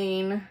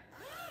Lane,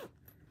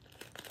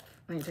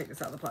 let me take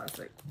this out of the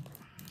plastic.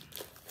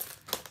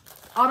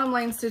 Autumn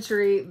Lane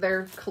Stitchery,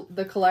 they're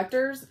the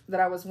collectors,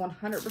 that I was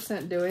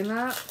 100% doing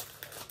that.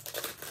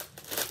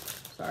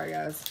 Sorry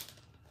guys.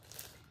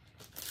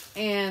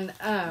 And,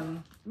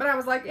 but I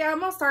was like, yeah,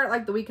 I'm gonna start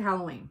like the week of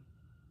Halloween.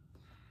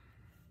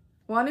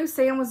 Well, I knew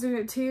Sam was doing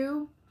it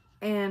too.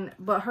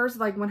 But hers,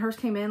 like when hers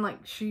came in, like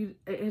she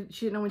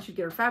didn't know when she'd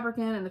get her fabric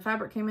in, and the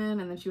fabric came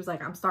in, and then she was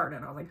like, I'm starting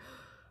it. I was like,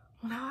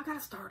 well, now I gotta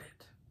start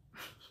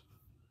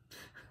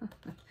it.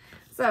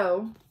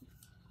 So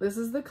this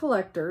is the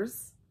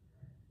collectors.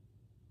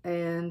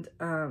 And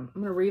I'm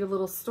gonna read a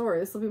little story.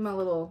 This will be my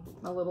little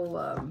oh,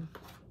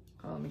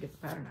 let me get the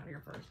pattern out of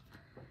here first.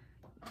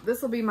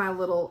 This will be my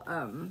little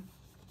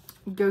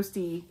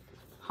ghosty,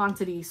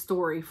 haunted-y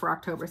story for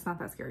October. It's not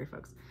that scary,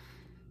 folks.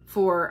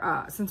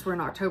 For since we're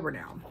in October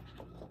now.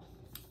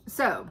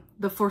 So,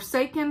 the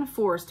Forsaken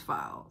Forest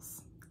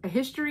Files, a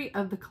history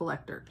of the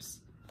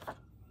collectors.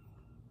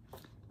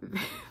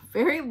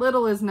 Very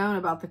little is known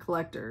about the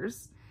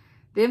collectors.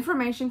 The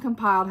information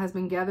compiled has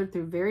been gathered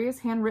through various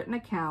handwritten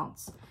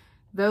accounts.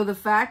 Though the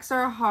facts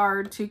are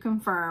hard to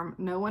confirm,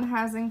 no one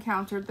has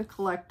encountered the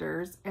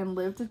collectors and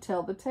lived to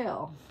tell the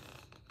tale.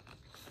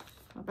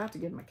 I'm about to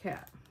give him a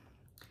cat.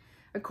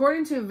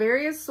 According to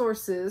various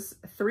sources,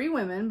 3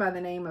 women by the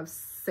name of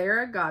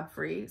Sarah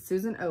Godfrey,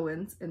 Susan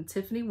Owens, and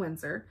Tiffany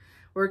Windsor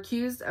were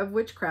accused of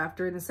witchcraft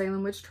during the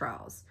Salem witch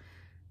trials.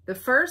 The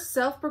first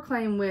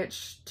self-proclaimed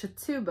witch,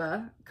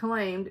 Tituba,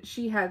 claimed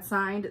she had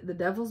signed the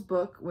Devil's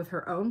Book with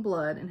her own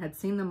blood and had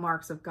seen the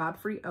marks of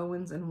Godfrey,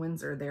 Owens, and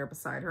Windsor there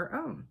beside her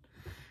own.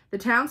 The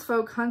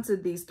townsfolk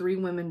hunted these 3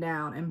 women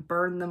down and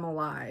burned them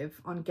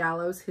alive on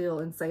Gallows Hill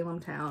in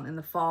Salem town in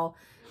the fall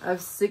of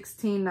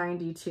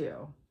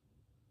 1692.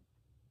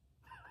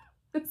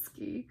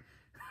 Ski.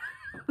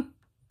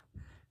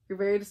 You're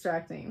very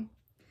distracting.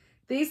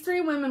 These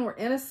 3 women were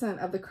innocent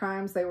of the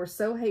crimes they were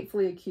so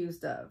hatefully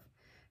accused of.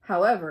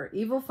 However,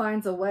 evil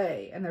finds a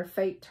way, and their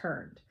fate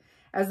turned.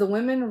 As the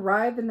women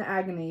writhed in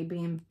agony,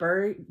 being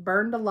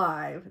burned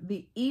alive,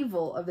 the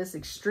evil of this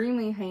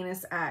extremely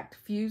heinous act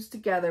fused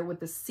together with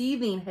the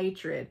seething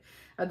hatred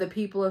of the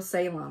people of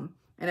Salem,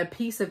 and a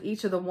piece of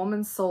each of the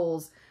woman's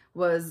souls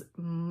was,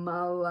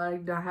 I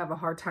have a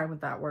hard time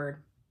with that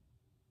word,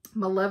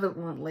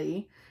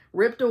 malevolently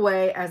ripped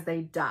away as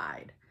they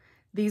died.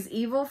 These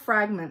evil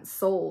fragment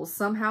souls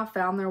somehow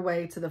found their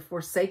way to the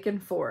Forsaken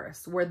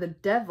Forest, where the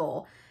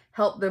devil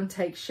helped them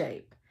take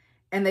shape,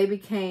 and they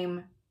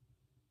became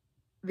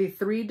the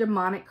 3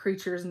 demonic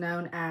creatures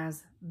known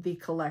as the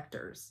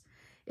Collectors.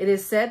 It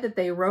is said that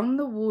they roam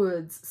the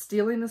woods,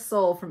 stealing the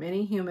soul from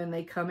any human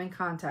they come in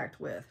contact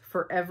with,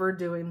 forever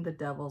doing the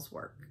devil's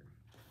work.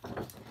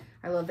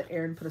 I love that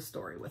Erin put a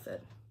story with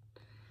it.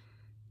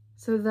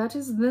 So that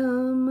is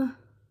them.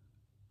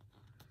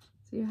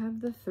 So you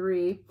have the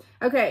 3.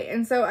 Okay,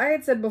 and so I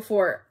had said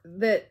before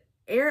that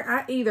Erin,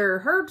 I either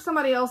heard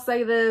somebody else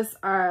say this,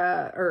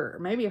 or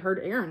maybe I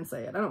heard Erin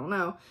say it. I don't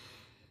know.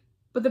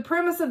 But the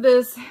premise of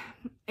this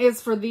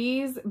is for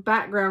these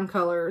background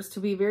colors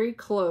to be very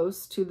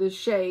close to the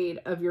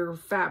shade of your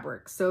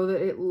fabric so that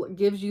it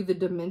gives you the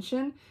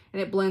dimension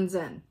and it blends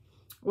in.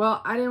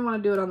 Well, I didn't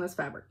want to do it on this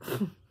fabric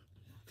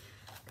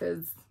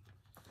because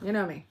you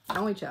know me,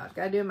 only child,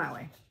 gotta do it my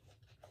way.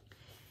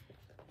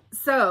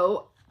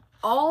 So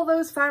all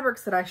those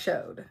fabrics that I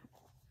showed,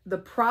 the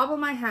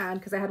problem I had,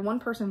 because I had one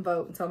person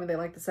vote and tell me they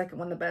liked the second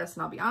one the best,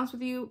 and I'll be honest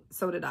with you,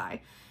 so did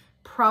I.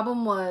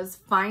 Problem was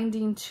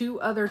finding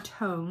 2 other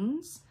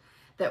tones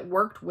that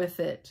worked with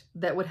it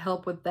that would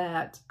help with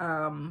that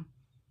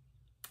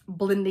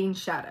blending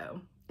shadow.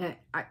 And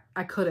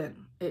I couldn't.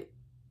 It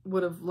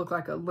would have looked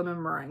like a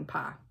lemon meringue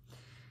pie.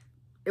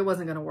 It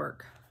wasn't going to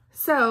work.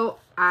 So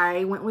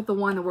I went with the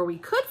one where we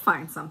could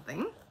find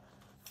something.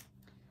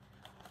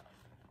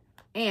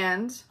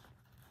 And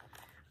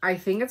I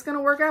think it's going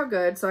to work out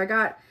good. So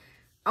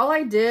all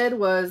I did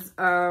was,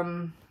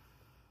 I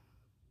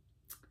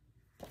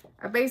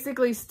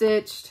basically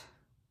stitched,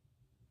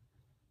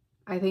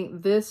 I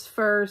think this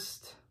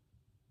first,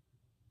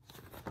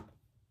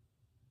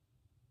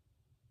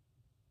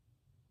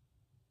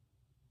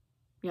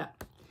 yeah.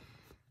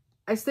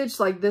 I stitched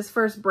like this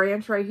first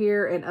branch right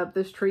here and up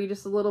this tree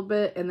just a little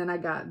bit. And then I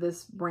got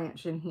this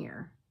branch in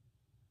here.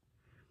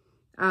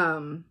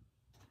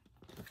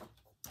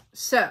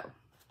 So,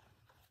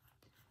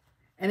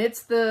 and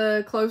it's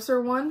the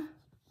closer one,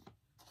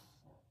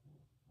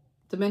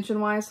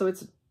 dimension-wise. So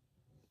it's,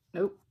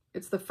 nope,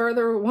 it's the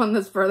further one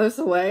that's furthest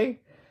away.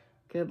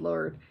 Good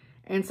Lord.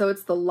 And so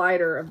it's the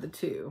lighter of the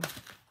two.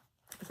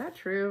 Is that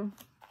true?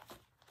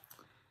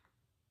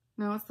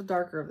 No, it's the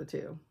darker of the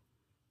two.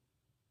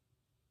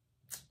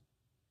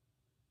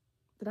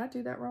 Did I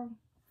do that wrong?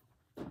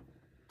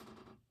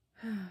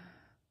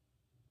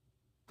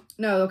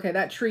 No, okay,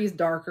 that tree's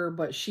darker,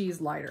 but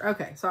she's lighter.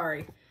 Okay,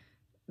 sorry.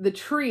 The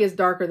tree is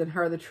darker than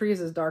her. The tree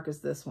is as dark as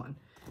this one.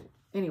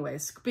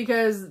 Anyways,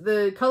 because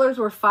the colors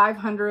were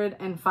 500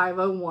 and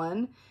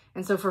 501.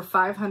 And so for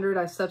 500,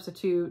 I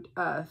substitute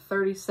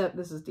 37,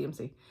 this is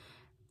DMC,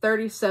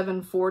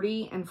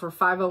 3740. And for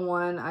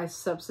 501, I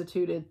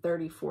substituted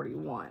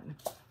 3041.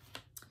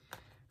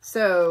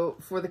 So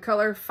for the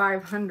color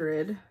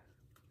 500,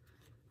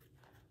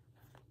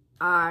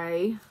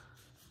 I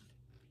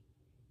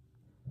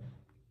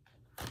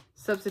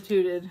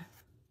substituted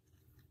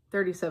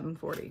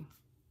 3740.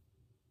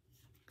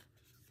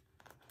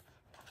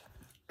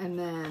 And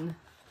then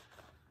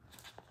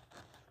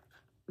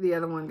the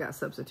other one got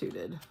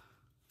substituted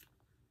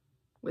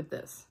with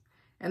this.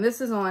 And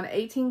this is on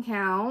 18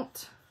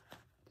 count.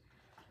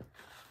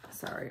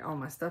 Sorry, all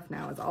my stuff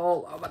now is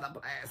all over the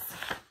place.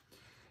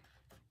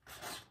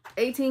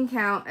 18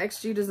 count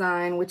XG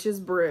design, which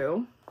is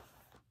Brew.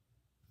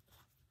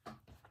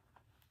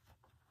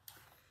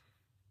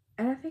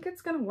 And I think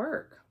it's going to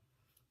work.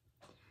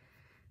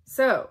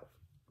 So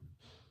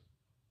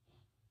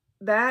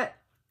that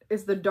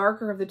is the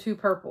darker of the two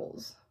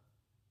purples.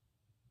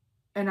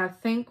 And I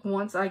think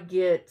once I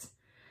get,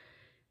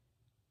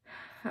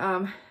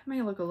 it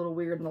may look a little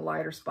weird in the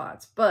lighter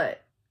spots,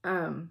 but,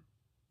 of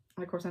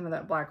course I know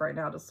that black right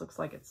now just looks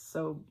like it's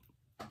so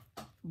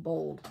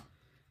bold.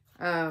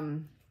 Yeah,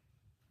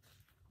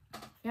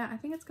 I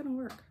think it's going to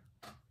work.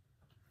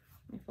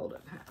 Let me fold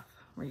it in half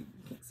where you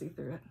can't see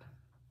through it.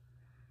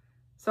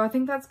 So I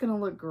think that's going to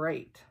look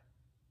great.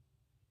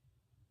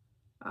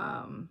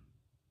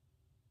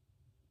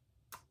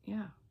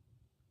 Yeah.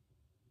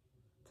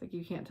 It's like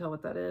you can't tell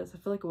what that is. I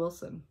feel like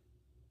Wilson.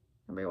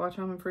 Everybody watch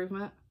Home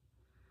Improvement?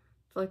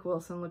 I feel like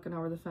Wilson looking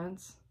over the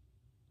fence.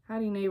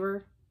 Howdy,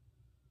 neighbor.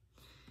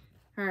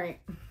 All right.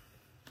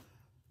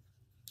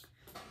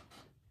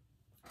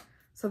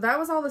 So that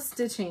was all the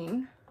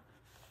stitching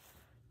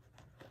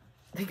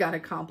that got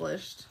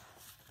accomplished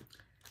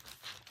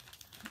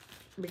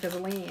because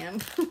of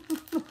Leanne.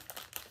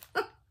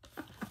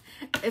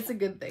 It's a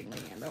good thing,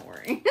 Leanne, don't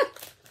worry.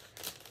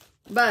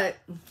 But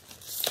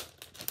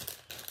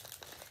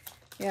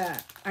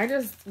yeah, I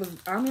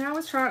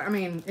was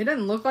trying, it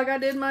doesn't look like I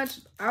did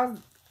much.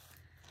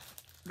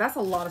 That's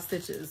a lot of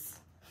stitches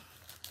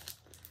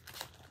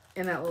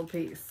in that little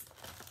piece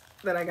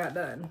that I got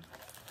done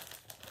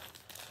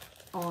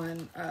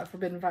on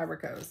Forbidden Fiber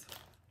Co's.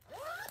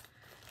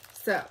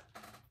 So,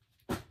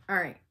 all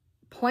right,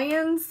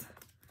 plans.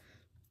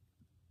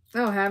 I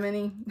don't have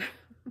any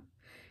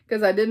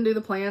because I didn't do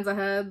the plans I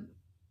had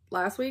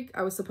last week.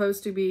 I was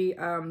supposed to be,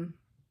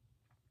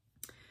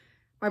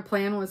 my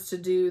plan was to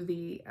do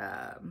the,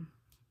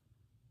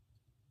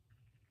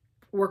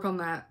 work on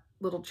that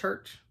little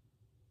church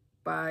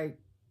by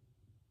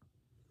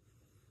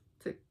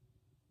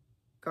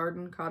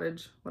garden,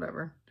 cottage,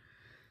 whatever.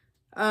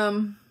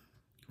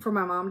 For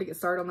my mom to get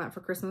started on that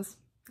for Christmas.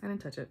 I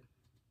didn't touch it.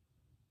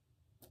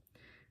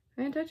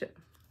 I didn't touch it.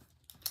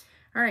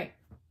 All right.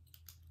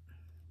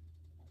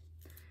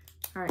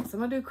 All right, so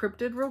I'm gonna do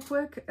Cryptid real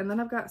quick, and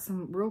then I've got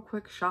some real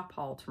quick shop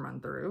haul to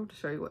run through to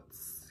show you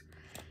what's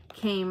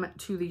came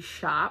to the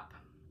shop,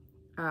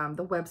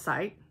 the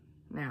website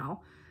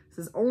now. This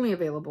is only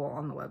available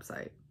on the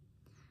website.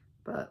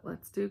 But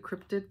let's do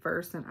Cryptid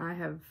first, and I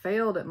have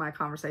failed at my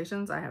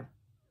conversations. I have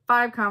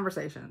 5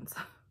 conversations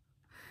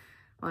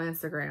on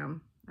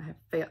Instagram. I have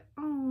failed.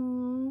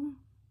 Oh,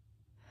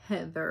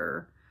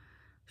 Heather.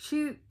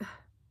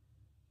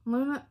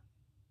 Luna.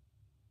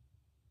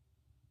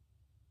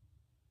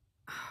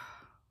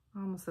 I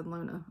almost said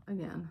Luna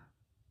again.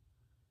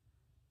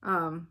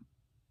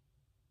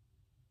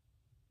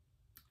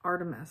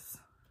 Artemis.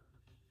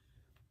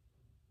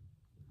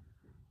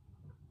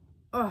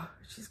 Oh,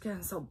 she's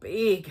getting so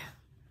big.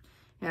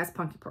 Yeah, that's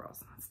Punky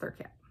Pearls. That's their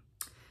cat.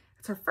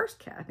 It's her first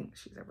cat I think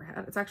she's ever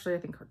had. It's actually, I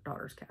think, her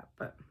daughter's cat,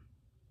 but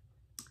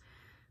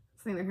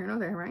it's neither here nor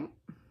there, right?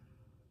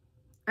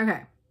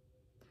 Okay.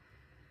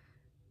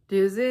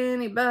 Does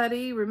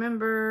anybody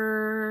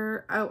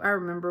remember? Oh, I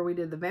remember we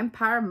did the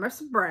Vampire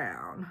Mercer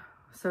Brown.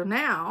 So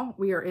now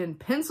we are in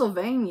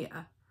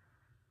Pennsylvania.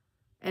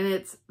 And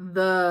it's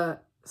the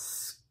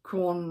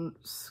Squonk.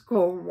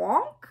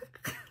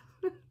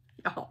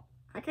 Y'all,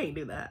 I can't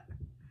do that.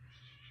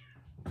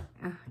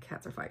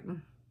 Cats are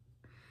fighting.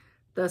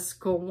 The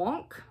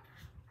Squonk.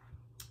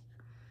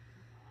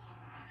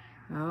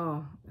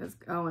 Oh,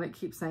 and it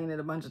keeps saying it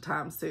a bunch of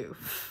times too.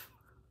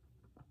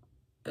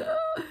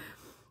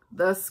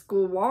 The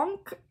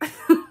squonk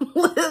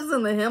lives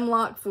in the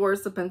hemlock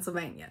forest of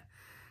Pennsylvania.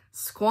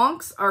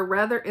 Squonks are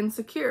rather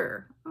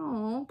insecure.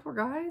 Oh, poor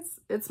guys.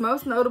 Its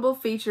most notable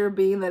feature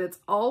being that it's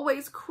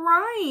always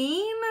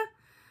crying.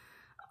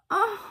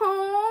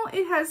 Oh,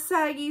 it has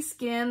saggy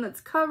skin that's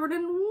covered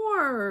in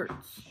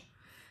warts.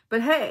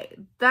 But hey,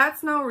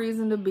 that's no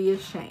reason to be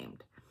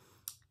ashamed.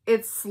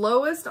 It's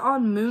slowest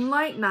on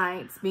moonlight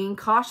nights, being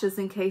cautious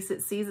in case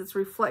it sees its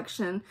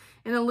reflection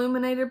in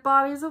illuminated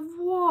bodies of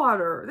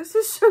water. This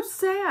is so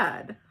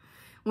sad.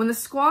 When the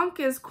squonk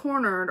is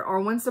cornered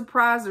or when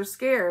surprised or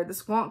scared, the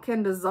squonk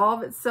can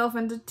dissolve itself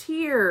into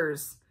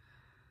tears.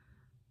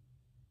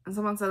 And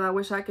someone said, I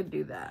wish I could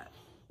do that.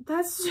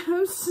 That's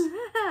so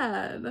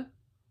sad.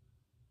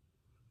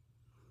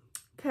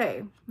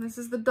 Okay, this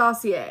is the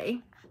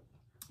dossier.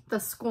 The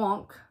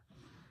squonk.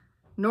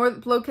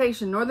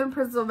 Location, Northern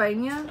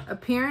Pennsylvania.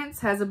 Appearance,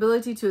 has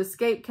ability to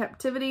escape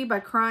captivity by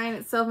crying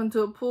itself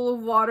into a pool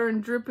of water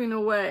and dripping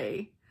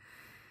away.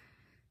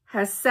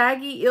 Has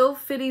saggy,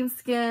 ill-fitting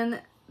skin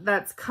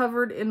that's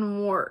covered in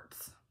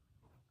warts.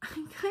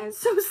 It's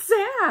so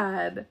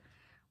sad.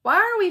 Why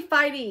are we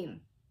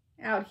fighting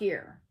out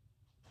here?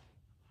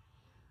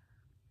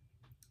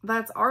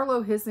 That's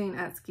Arlo hissing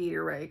at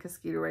Skeeter Ray because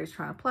Skeeter Ray's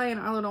trying to play and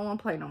Arlo don't want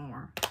to play no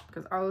more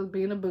because Arlo's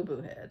being a boo-boo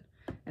head.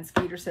 And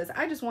Skeeter says,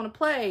 I just want to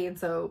play. And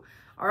so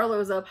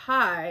Arlo's up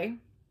high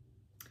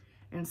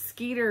and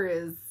Skeeter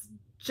is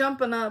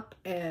jumping up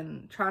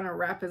and trying to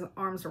wrap his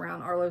arms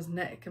around Arlo's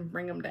neck and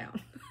bring him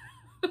down.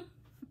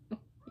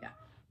 Yeah,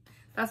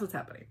 that's what's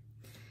happening.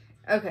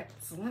 Okay,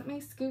 so let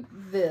me scoop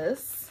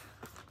this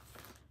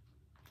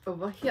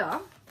over here.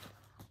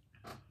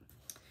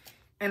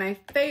 And I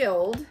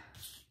failed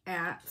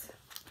at,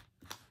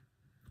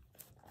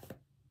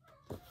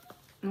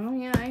 oh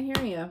yeah, I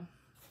hear you.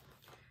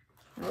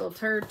 A little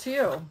turd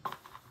too.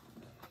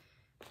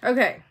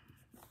 Okay.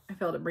 I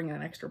failed at bringing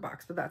an extra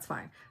box, but that's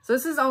fine. So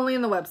this is only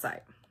in the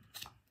website,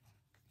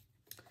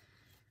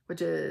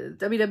 which is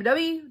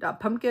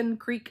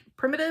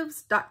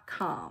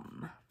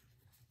www.pumpkincreekprimitives.com.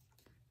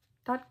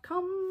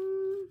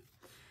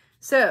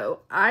 So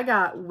I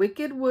got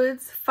Wicked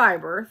Woods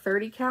Fiber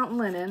 30 count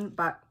linen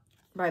by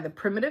the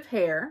Primitive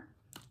Hair.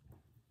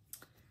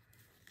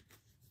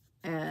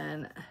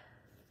 And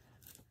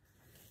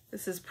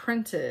this is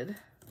printed.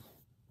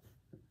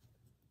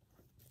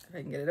 If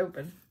I can get it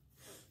open.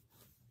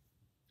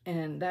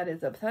 And that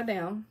is upside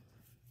down.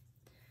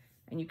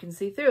 And you can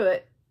see through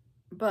it.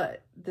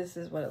 But this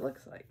is what it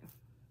looks like.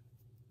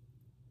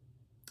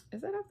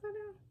 Is that upside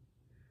down?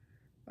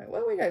 Wait,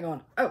 what do we got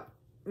going? Oh,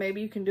 maybe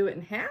you can do it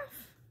in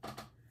half?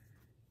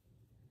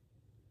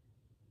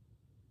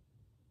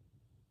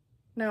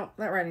 No,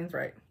 that writing's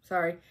right.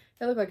 Sorry.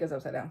 It looked like it's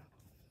upside down.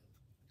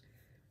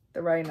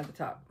 The writing at the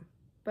top.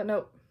 But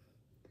nope.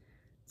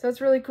 So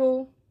it's really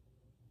cool.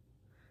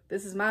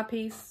 This is my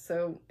piece,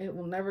 so it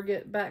will never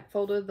get back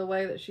folded the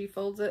way that she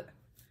folds it.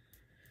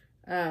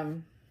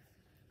 Now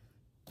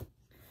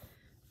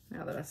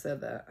that I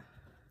said that.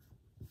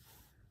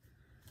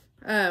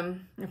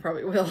 It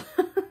probably will.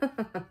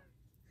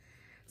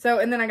 So,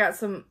 and then I got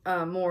some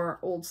more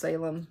Old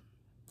Salem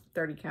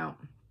 30 count,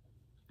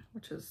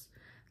 which is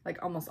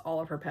like almost all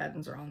of her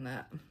patterns are on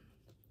that.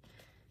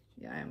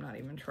 Yeah, I am not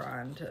even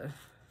trying to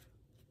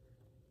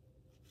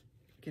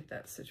get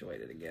that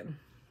situated again.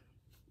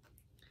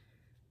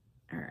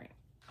 All right,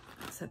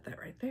 set that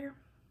right there.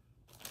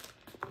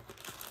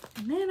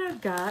 And then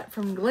I've got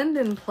from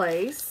Glendon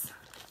Place,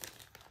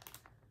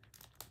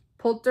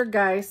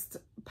 Poltergeist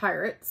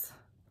Pirates,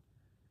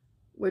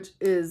 which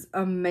is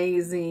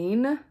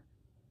amazing.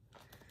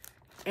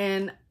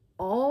 And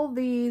all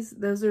these,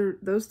 those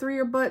three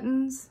are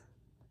buttons.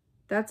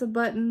 That's a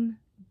button.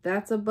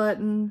 That's a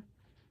button.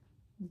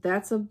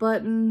 That's a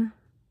button.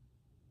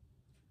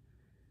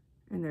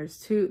 And there's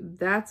two,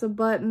 that's a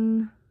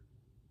button.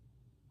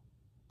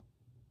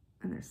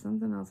 And there's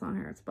something else on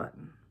here, it's a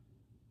button.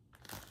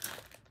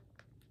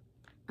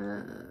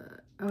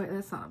 Oh wait,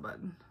 that's not a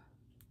button.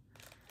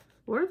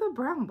 What are the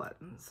brown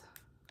buttons?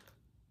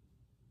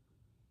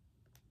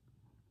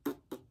 I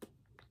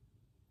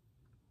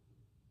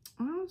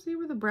don't see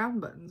where the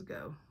brown buttons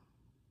go.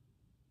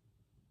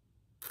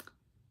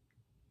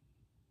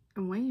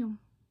 Well,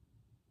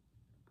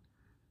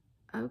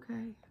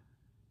 okay,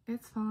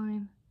 it's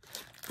fine.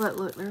 But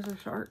look, there's a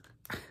shark.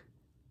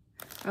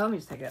 Oh, let me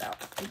just take it out.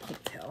 You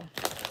can't tell. I'm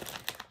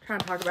trying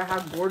to talk about how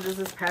gorgeous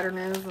this pattern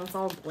is, and it's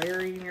all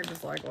glary, and you're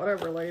just like,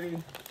 whatever, lady.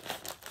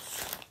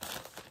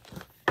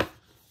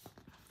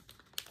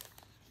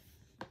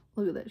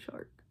 Look at that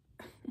shark.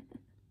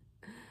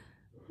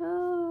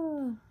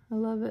 Oh, I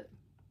love it.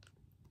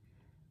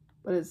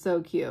 But it's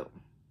so cute.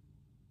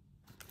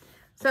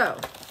 So,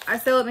 I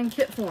sell it in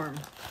kit form.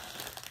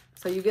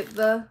 So you get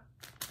the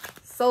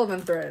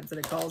Sullivan threads that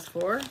it calls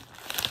for.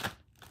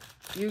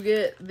 You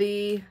get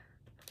the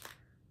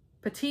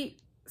petite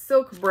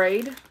silk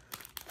braid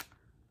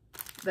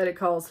that it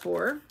calls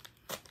for.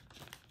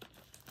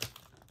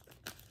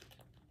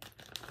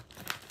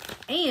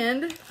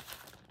 And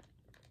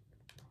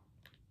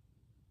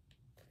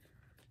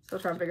still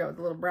trying to figure out what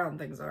the little brown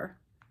things are.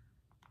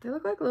 They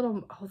look like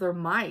little, oh, they're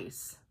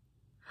mice.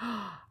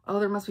 Oh,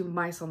 there must be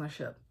mice on the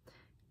ship.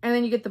 And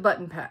then you get the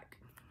button pack.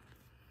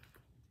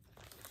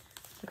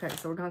 Okay,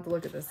 so we're gonna have to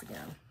look at this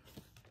again.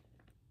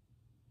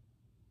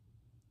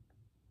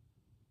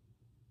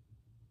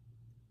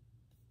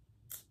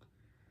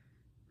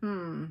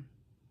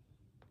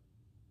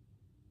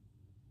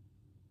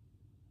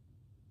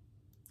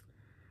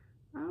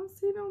 I don't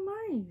see no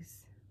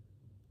mice.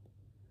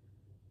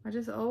 Am I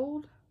just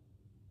old?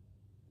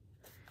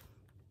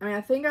 I mean,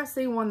 I think I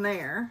see one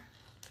there.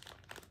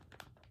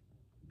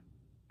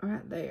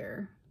 Right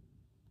there.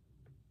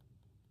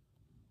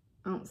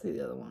 I don't see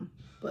the other one,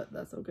 but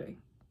that's okay.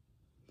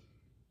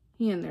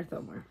 He in there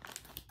somewhere.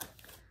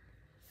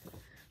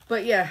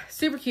 But yeah,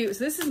 super cute.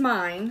 So this is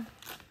mine.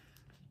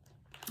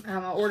 I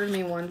ordered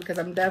me one because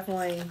I'm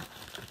definitely,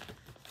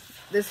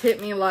 this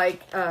hit me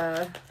like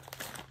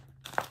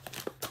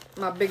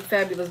my Big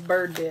Fabulous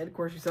Bird did. Of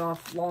course, you saw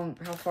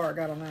how far I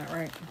got on that,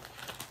 right?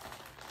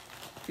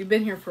 If you've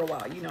been here for a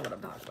while, you know what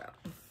I'm talking about.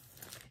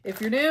 If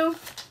you're new,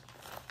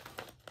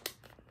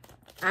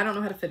 I don't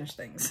know how to finish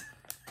things.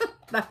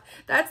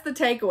 That's the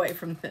takeaway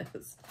from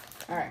this.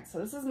 All right, so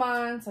this is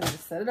mine. So I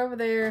just set it over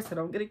there so I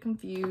don't get it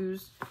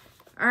confused.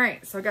 All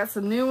right, so I got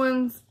some new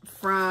ones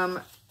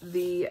from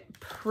the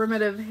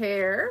Primitive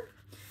Hair.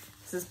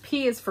 This is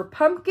P is for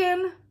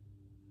pumpkin.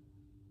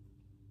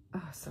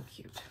 Oh, so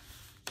cute.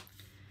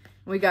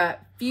 We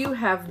got Few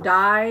Have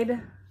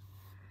Died.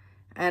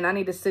 And I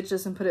need to stitch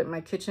this and put it in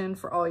my kitchen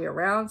for all year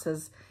round. It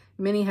says,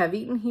 many have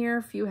eaten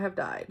here, few have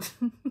died.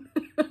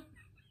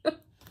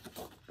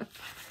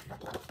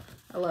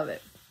 I love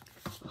it.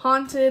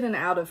 Haunted and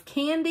Out of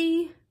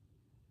Candy.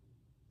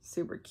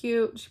 Super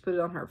cute. She put it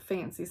on her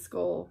fancy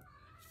skull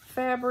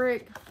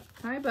fabric.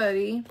 Hi,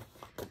 buddy.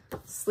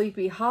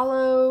 Sleepy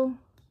Hollow.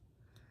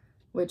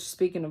 Which,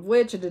 speaking of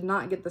which, I did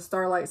not get the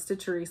Starlight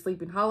Stitchery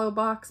Sleeping Hollow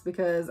box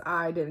because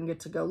I didn't get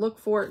to go look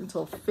for it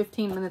until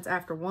 15 minutes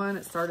after 1.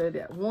 It started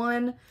at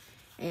 1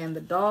 and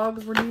the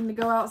dogs were needing to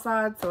go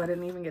outside, so I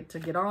didn't even get to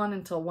get on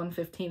until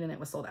 1:15 and it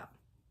was sold out.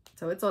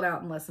 So it sold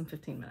out in less than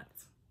 15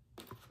 minutes.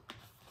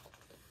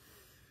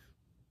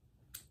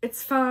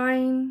 It's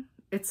fine.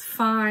 It's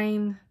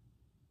fine.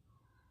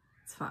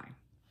 It's fine.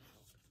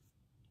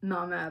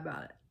 Not mad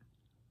about it.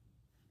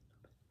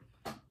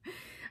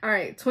 All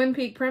right, Twin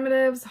Peak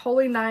Primitives,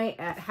 Holy Night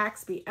at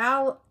Haxby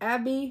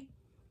Abbey.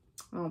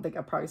 I don't think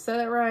I probably said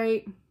it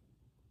right.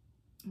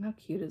 How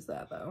cute is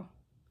that, though?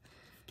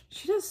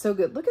 She does so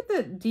good. Look at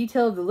the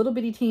detail of the little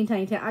bitty teeny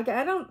tiny. I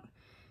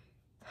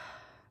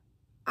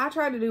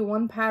tried to do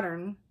one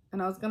pattern,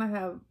 and I was going to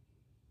have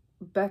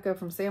Becca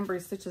from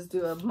Sambry Stitches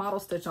do a model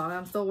stitch on it.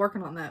 I'm still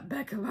working on that,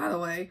 Becca, by the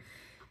way.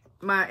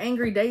 My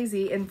Angry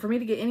Daisy, and for me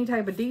to get any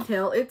type of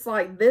detail, it's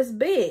like this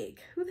big.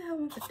 Who the hell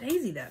wants a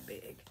daisy that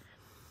big?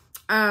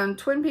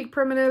 Twin Peak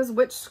Primitives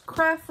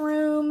Witchcraft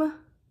Room,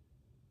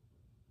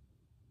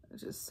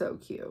 which is so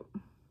cute.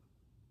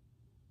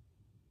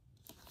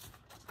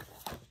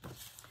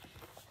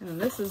 And then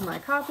this is my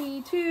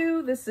copy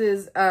too. This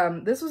is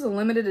this was a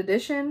limited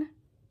edition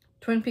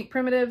Twin Peak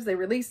Primitives. They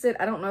released it.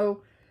 I don't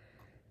know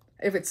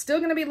if it's still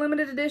going to be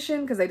limited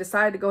edition because they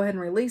decided to go ahead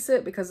and release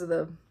it because of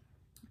the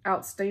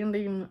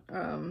outstanding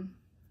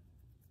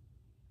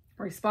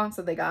response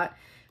that they got.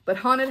 But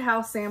Haunted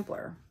House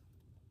Sampler.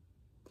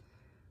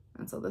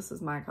 And so this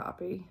is my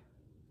copy.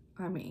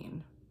 I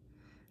mean,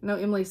 I know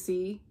Emily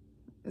C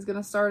is going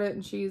to start it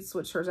and she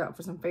switched hers out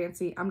for some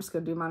fancy. I'm just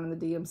going to do mine in the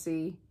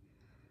DMC.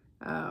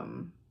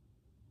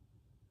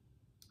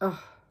 Oh,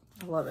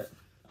 I love it.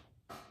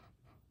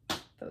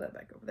 Throw that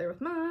back over there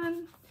with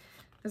mine.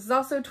 This is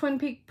also Twin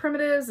Peak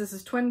Primitives. This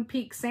is Twin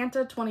Peak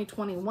Santa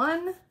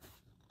 2021.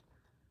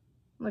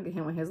 Look at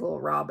him with his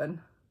little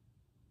robin.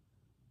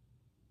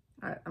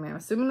 I mean, I'm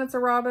assuming it's a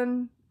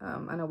robin.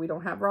 I know we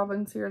don't have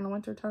robins here in the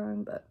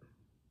wintertime, but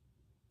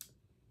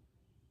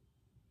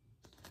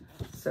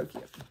so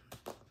cute.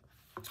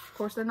 Of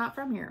course, they're not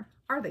from here,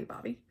 are they,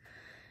 Bobby?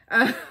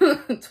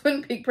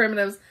 Twin Peak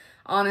Primitives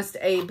Honest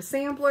Abe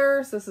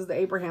Sampler. So this is the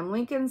Abraham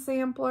Lincoln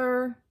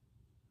sampler.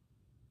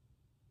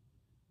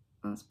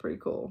 That's pretty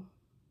cool.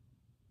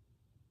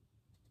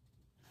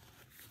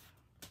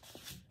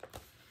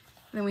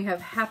 Then we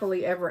have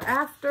Happily Ever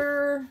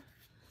After.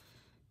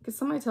 Could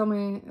somebody tell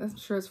me? I'm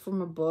sure it's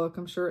from a book.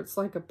 I'm sure it's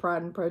like a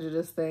Pride and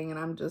Prejudice thing, and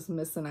I'm just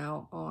missing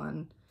out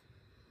on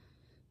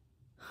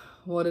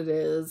what it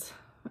is.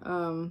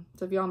 So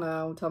if y'all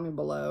know, tell me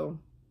below.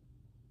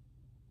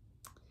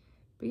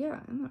 But yeah,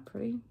 isn't that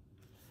pretty?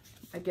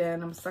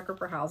 Again, I'm a sucker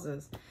for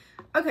houses.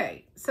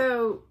 Okay,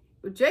 so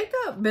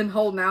Jacob been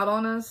holding out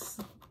on us.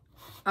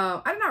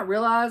 I did not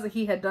realize that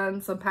he had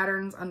done some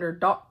patterns under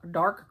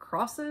dark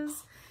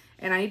crosses,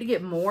 and I need to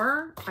get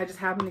more. I just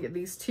happened to get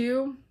these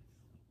two.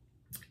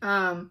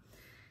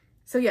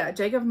 So yeah,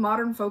 Jacob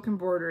Modern Folk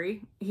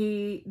Embroidery.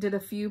 He did a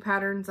few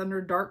patterns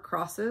under dark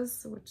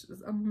crosses, which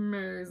is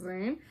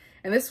amazing.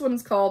 And this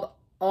one's called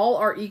All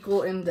Are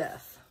Equal in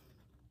Death.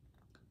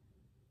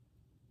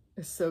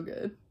 It's so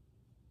good.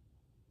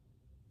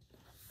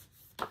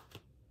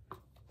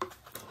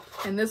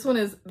 And this one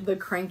is The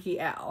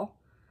Cranky Owl.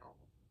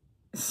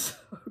 So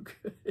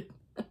good.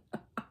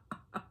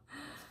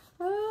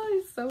 Oh,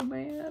 he's so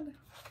mad.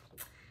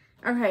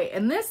 Okay,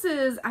 and this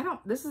is,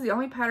 this is the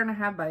only pattern I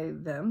have by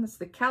them. It's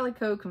the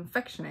Calico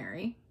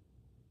Confectionery.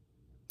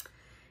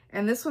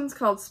 And this one's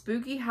called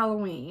Spooky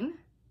Halloween.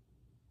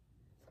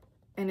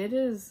 And it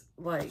is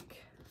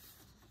like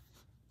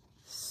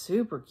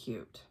super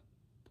cute.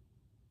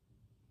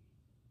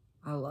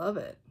 I love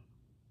it.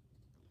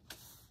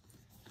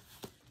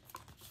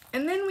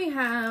 And then we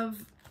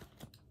have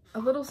a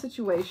little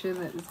situation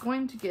that is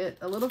going to get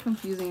a little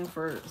confusing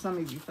for some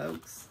of you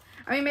folks.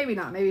 I mean, maybe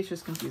not. Maybe it's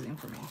just confusing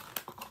for me.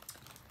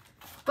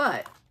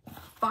 But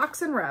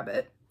Fox and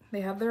Rabbit,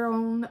 they have their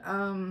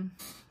own,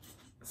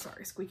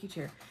 sorry, squeaky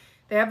chair.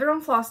 They have their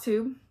own floss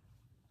tube,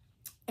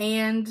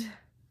 and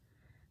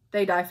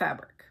they dye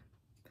fabric.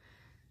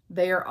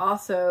 They are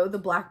also the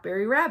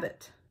Blackberry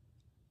Rabbit.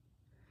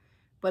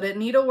 But at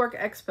Needlework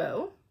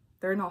Expo,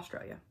 they're in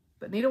Australia,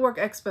 but Needlework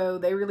Expo,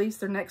 they released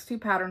their next two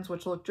patterns,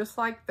 which look just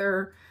like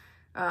they're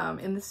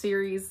in the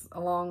series,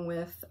 along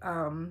with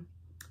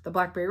the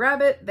Blackberry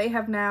Rabbit. They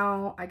have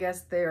now, I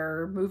guess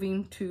they're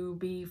moving to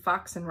be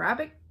Fox and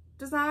Rabbit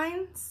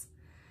designs.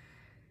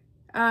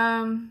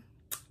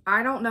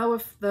 I don't know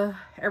if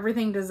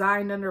everything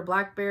designed under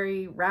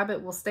Blackberry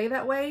Rabbit will stay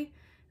that way.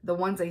 The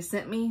ones they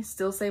sent me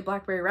still say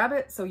Blackberry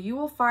Rabbit, so you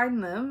will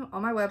find them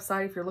on my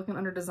website. If you're looking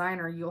under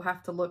designer, you'll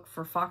have to look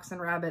for Fox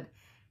and Rabbit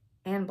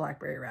and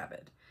Blackberry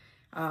Rabbit,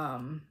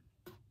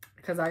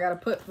 because I got to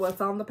put what's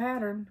on the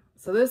pattern.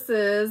 So this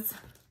is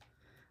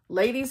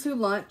Ladies Who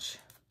Lunch.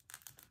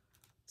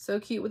 So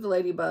cute with the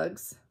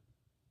ladybugs.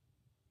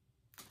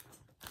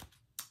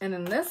 And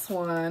then this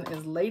one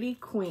is Lady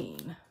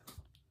Queen.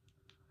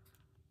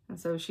 And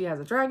so she has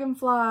a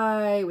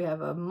dragonfly, we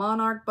have a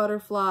monarch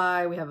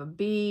butterfly, we have a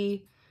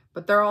bee,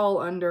 but they're all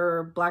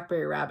under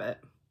Blackberry Rabbit.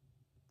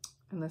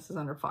 And this is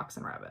under Fox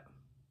and Rabbit.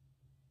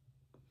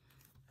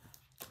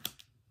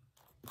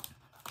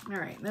 All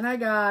right, then I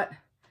got,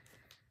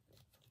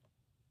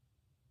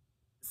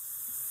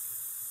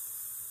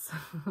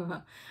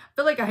 I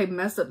feel like I had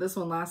messed up this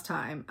one last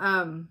time.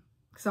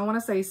 Because I want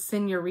to say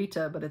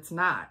Senorita, but it's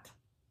not.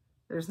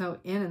 There's no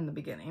N in the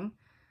beginning.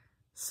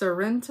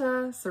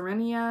 Serentia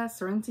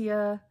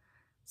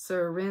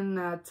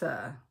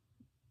Serenata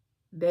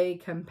de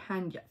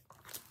Campagna.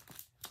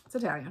 It's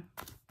Italian.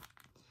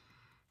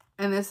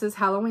 And this is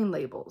Halloween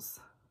labels.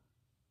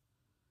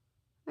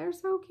 They're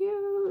so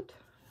cute.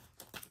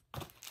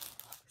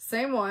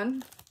 Same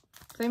one,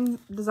 same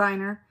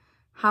designer,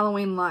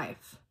 Halloween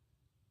Life.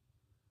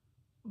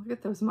 Look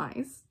at those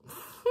mice.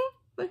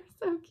 They're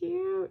so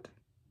cute.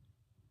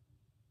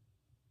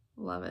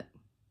 Love it.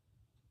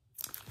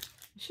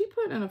 She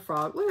put in a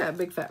frog. Look at that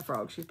big fat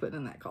frog she put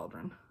in that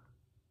cauldron.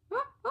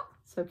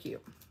 So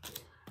cute.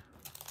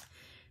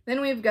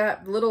 Then we've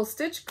got Little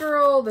Stitch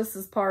Girl. This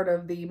is part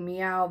of the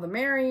Meow the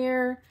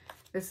Merrier.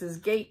 This is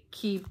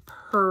Gatekeeper.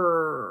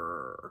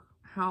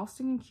 How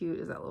stinking cute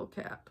is that little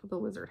cat with a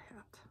wizard hat?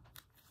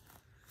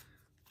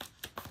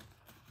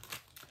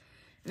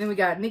 And then we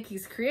got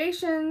Nikki's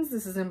Creations.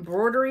 This is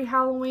Embroidery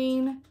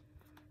Halloween.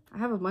 I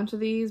have a bunch of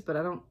these, but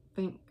I don't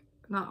think,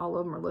 not all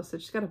of them are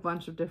listed. She's got a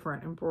bunch of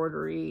different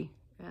embroidery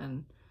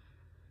and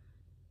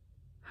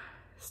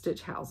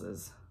stitch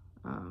houses.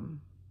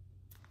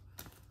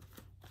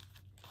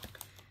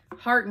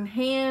 Heart and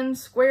Hand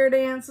Square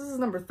Dance. This is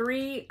number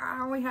 3.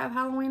 I only have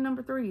Halloween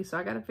number 3, so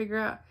I got to figure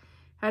out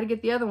how to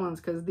get the other ones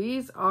because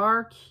these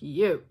are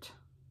cute.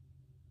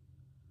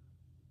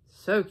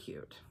 So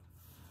cute.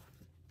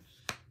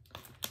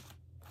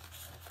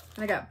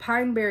 And I got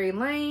Pineberry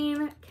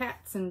Lane,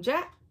 Cats and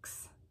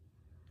Jacks,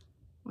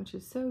 which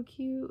is so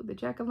cute. The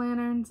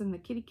jack-o'-lanterns and the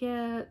kitty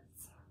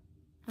cats.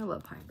 I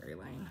love Pineberry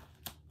Lane.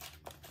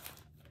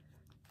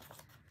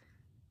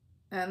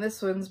 And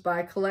this one's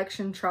by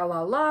Collection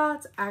Tra-La-La.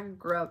 It's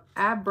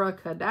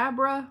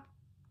Abracadabra.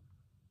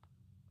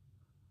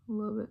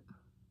 Love it.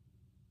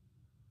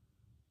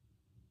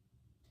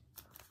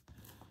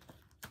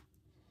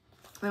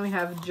 Then we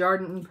have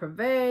Jardin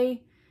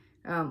Privé,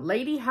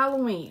 Lady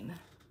Halloween.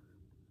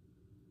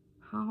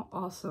 How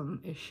awesome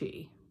is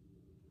she?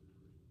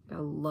 I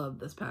love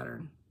this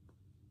pattern.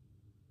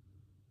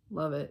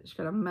 Love it. She's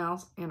got a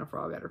mouse and a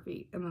frog at her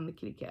feet, and then the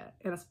kitty cat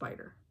and a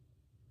spider.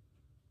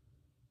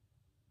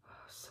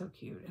 So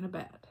cute. And a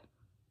bat.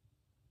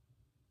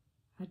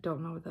 I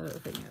don't know what that other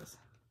thing is.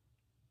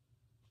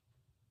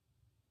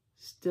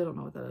 Still don't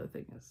know what that other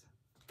thing is.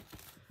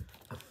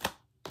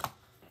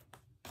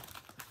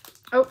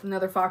 Oh,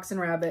 another fox and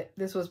rabbit.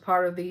 This was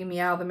part of the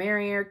Meow the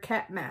Merrier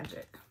cat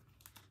magic.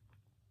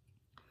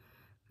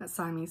 That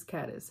Siamese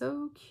cat is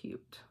so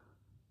cute.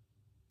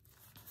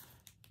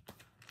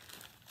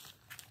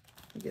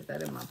 Let me get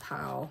that in my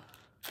pile.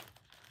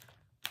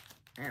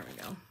 There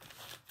we go.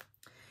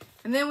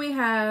 And then we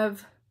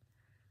have,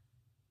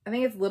 I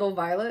think it's Little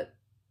Violet,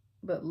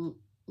 but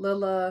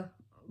Lilla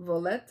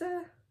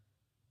Violetta.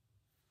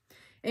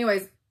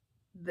 Anyways,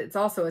 it's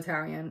also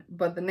Italian,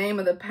 but the name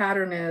of the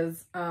pattern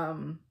is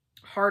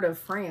Heart of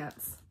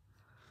France,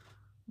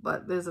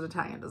 but there's an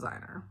Italian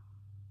designer.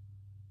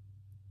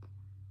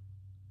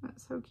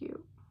 That's so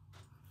cute.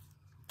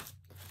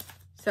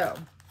 So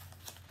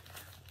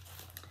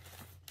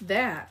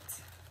that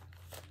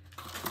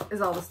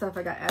is all the stuff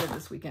I got added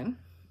this weekend,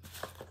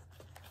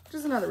 which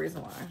is another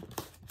reason why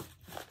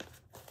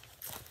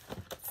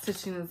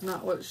stitching is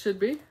not what it should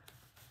be.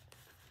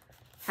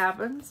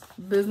 Happens.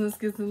 Business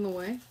gets in the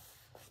way.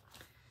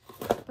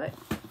 But,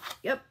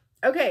 yep.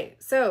 Okay,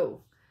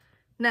 so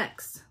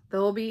next, there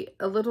will be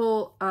a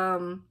little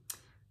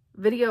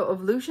video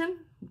of Lucian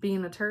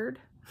being a turd.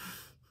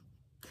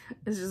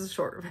 It's just a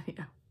short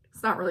video.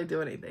 It's not really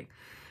doing anything.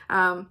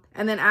 And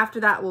then after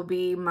that will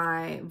be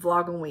my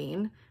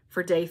vlog-a-ween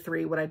for day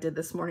 3, what I did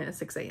this morning at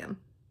 6 a.m.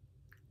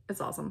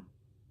 It's awesome.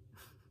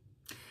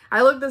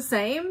 I look the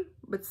same,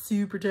 but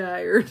super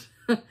tired.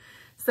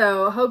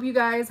 So hope you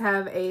guys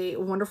have a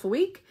wonderful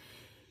week.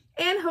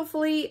 And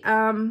hopefully,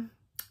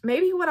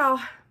 maybe what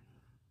I'll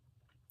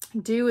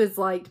do is,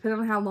 like,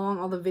 depending on how long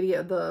all the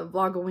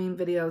vlog-a-ween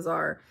videos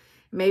are,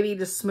 maybe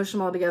just smush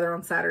them all together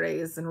on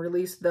Saturdays and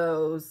release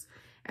those.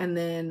 And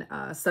then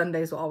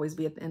Sundays will always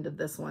be at the end of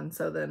this one.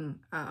 So then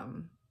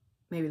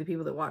maybe the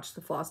people that watch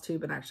the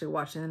Flosstube and actually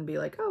watch it and be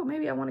like, oh,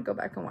 maybe I want to go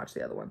back and watch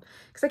the other one.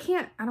 Because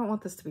I don't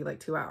want this to be like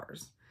 2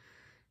 hours.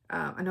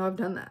 I know I've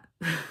done that.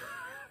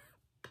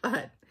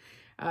 But,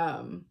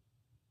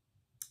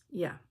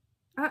 yeah.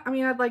 I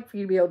mean, I'd like for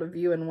you to be able to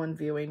view in one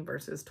viewing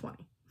versus 20.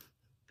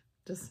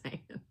 Just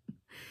saying.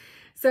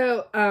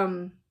 So,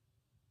 I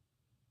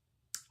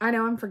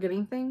know I'm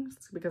forgetting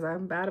things because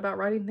I'm bad about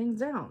writing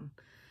things down.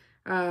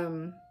 I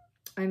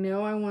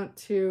know I want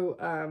to,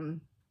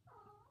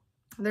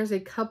 there's a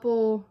new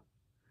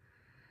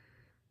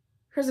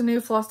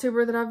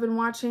Flosstuber that I've been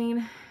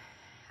watching,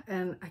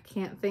 and I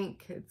can't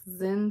think. It's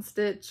Zen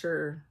Stitch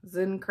or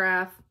Zen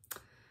Craft.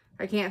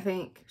 I can't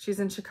think. She's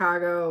in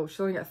Chicago.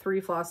 She only got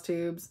 3 floss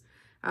tubes.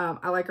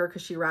 I like her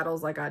because she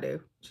rattles like I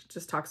do. She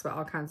just talks about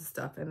all kinds of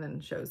stuff and then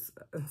shows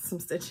some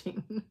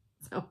stitching.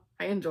 So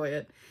I enjoy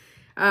it.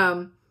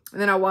 And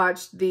then I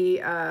watched the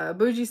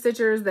Bougie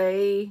Stitchers.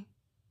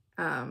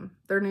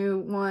 Their new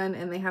one,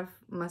 and they have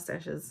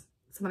mustaches.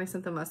 Somebody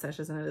sent them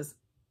mustaches, and it is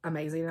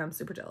amazing. I'm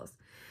super jealous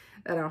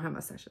that I don't have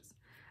mustaches.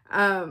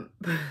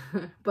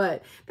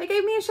 But they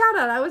gave me a shout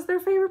out. I was their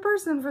favorite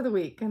person for the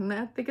week, and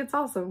I think it's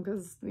awesome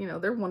because, you know,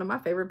 they're one of my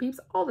favorite peeps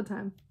all the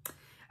time.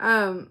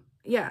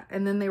 Yeah,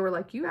 and then they were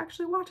like, you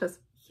actually watch us.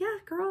 Yeah,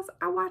 girls,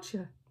 I watch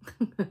you.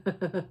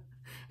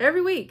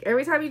 Every week.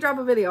 Every time you drop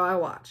a video, I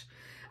watch.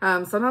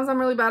 Sometimes I'm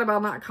really bad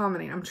about not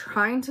commenting. I'm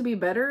trying to be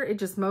better. It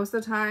just, most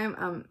of the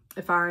time,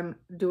 if I'm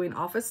doing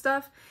office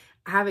stuff,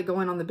 I have it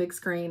going on the big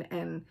screen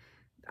and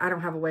I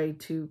don't have a way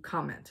to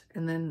comment.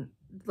 And then,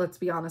 let's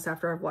be honest,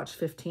 after I've watched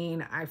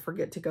 15, I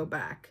forget to go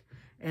back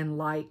and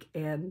like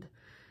and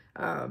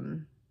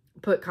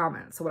put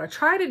comments. So what I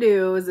try to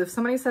do is if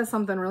somebody says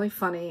something really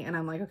funny and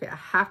I'm like, okay, I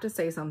have to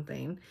say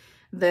something,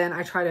 then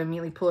I try to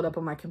immediately pull it up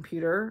on my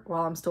computer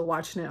while I'm still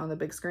watching it on the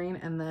big screen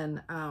and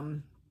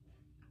then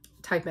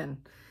type in.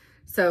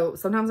 So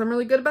sometimes I'm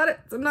really good about it.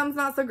 Sometimes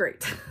not so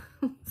great.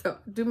 So I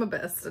do my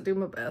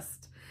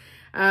best.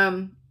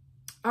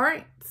 All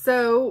right.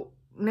 So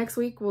next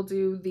week we'll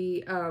do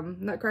the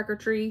Nutcracker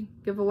Tree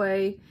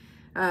giveaway.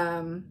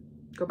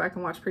 Go back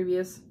and watch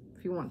previous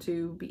if you want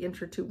to be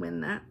entered to win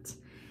that.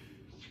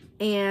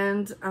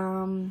 And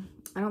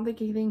I don't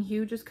think anything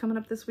huge is coming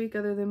up this week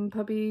other than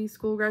puppy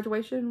school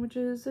graduation, which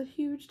is a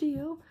huge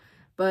deal.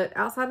 But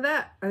outside of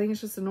that, I think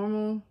it's just a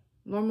normal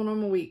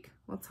week.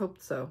 Let's hope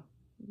so,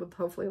 with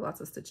hopefully lots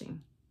of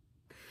stitching.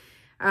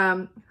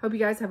 Hope you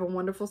guys have a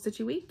wonderful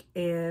stitchy week,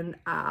 and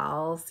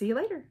I'll see you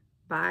later.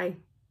 Bye.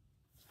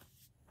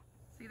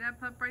 See that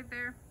pup right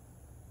there?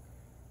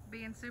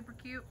 Being super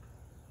cute.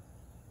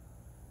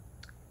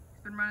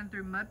 He's been running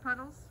through mud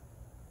puddles.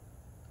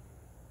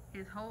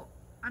 His whole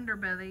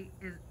underbelly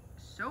is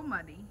so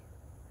muddy,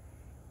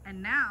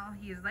 and now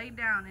he is laid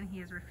down and he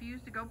has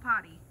refused to go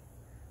potty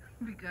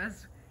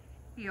because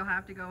he'll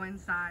have to go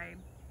inside,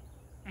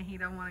 and he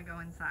don't want to go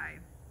inside.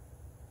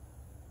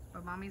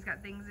 But mommy's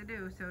got things to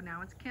do, so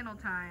now it's kennel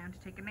time to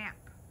take a nap.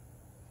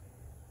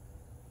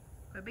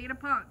 But being a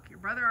punk, your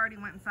brother already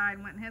went inside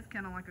and went in his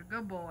kennel like a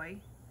good boy.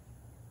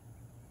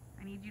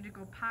 I need you to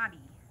go potty,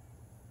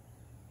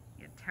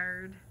 you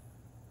turd.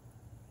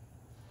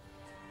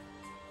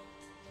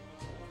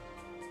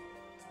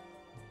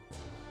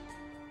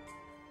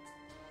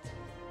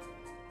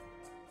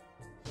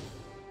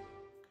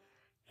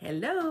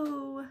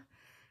 Hello.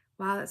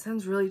 Wow, that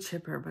sounds really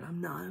chipper, but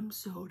I'm not. I'm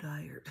so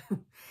tired.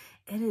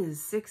 It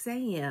is 6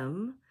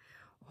 a.m.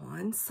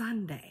 on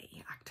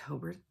Sunday,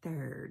 October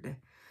 3rd.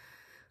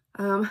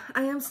 I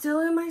am still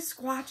in my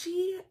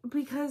squatchy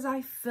because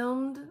I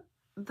filmed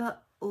the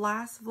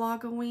last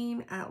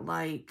Vlogoween at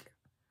like,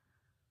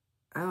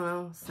 I don't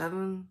know,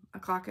 7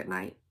 o'clock at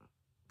night,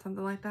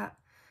 something like that.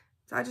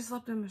 So I just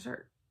slept in my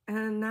shirt.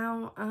 And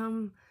now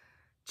I'm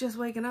just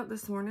waking up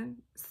this morning,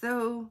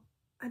 so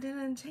I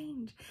didn't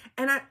change.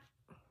 And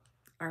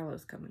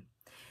Arlo's coming.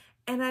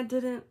 And I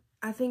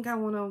think I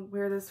want to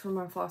wear this for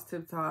my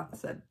Flosstube, so I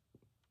said,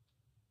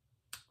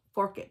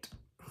 fork it.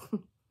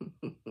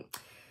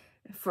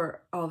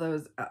 For all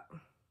those,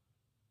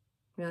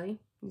 really?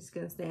 You're just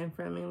going to stand in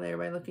front of me and let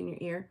everybody look in your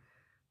ear?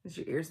 Does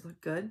your ears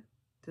look good?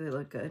 Do they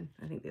look good?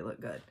 I think they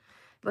look good.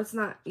 Let's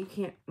not, you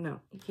can't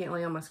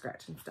lay on my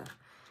scratch and stuff.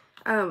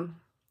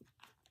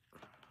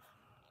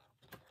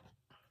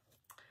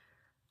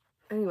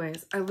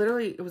 Anyways, I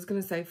literally was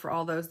going to say for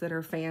all those that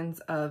are fans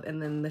of,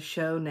 and then the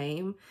show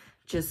name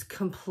just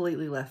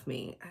completely left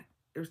me.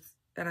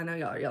 And I know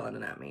y'all are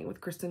yelling at me with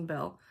Kristen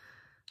Bell,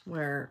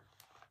 where,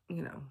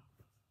 you know,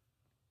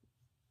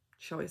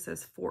 she always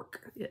says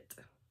fork it.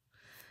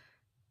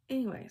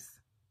 Anyways,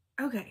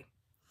 okay,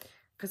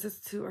 because it's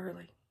too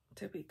early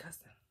to be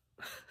cussing.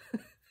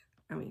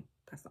 I mean,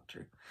 that's not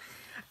true.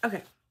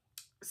 Okay,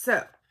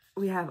 so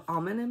we have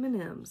almond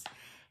M&Ms,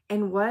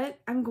 and what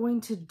I'm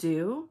going to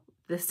do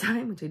this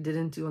time, which I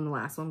didn't do on the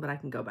last one, but I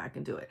can go back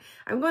and do it.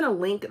 I'm going to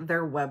link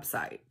their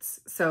websites.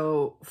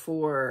 So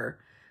for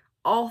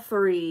all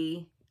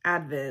 3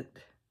 Advent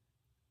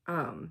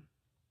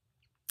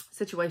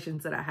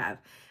situations that I have,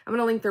 I'm going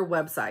to link their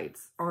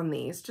websites on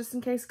these just in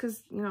case,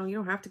 because, you know, you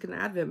don't have to get an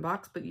Advent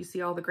box, but you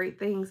see all the great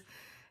things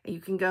and you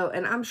can go.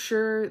 And I'm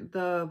sure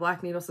the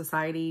Black Needle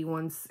Society,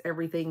 once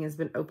everything has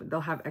been opened,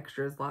 they'll have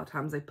extras. A lot of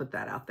times they put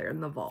that out there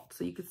in the vault,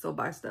 so you can still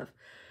buy stuff.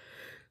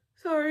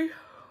 Sorry.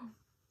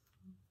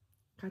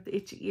 Got the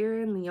itchy ear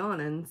and the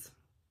yawnings.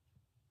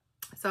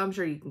 So I'm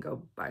sure you can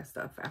go buy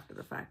stuff after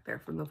the fact there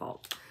from the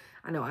vault.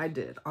 I know I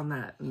did on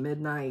that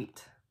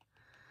midnight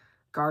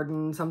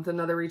garden something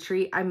other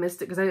retreat. I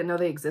missed it because I didn't know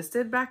they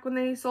existed back when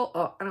they sold.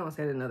 Oh, I don't want to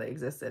say I didn't know they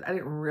existed. I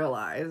didn't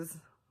realize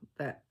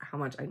that how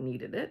much I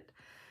needed it.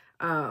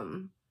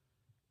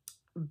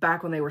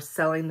 Back when they were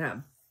selling that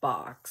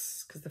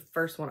box, because the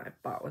first one I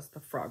bought was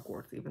the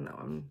Frogworth, even though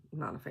I'm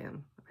not a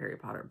fan of Harry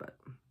Potter, but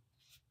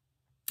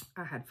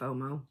I had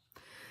FOMO.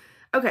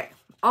 Okay,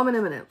 almond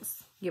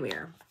M&Ms. Give me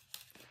here.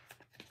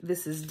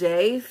 This is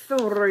day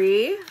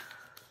 3.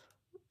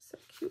 So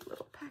cute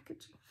little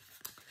packaging.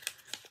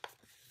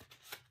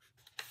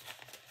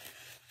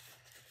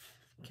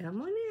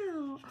 Come on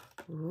out.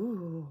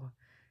 Ooh.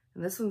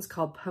 And this one's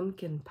called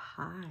Pumpkin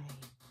Pie.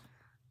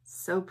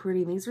 So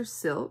pretty. These are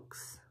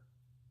silks.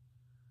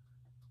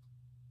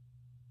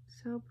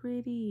 So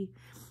pretty.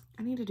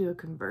 I need to do a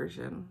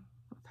conversion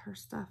with her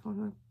stuff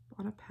on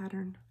a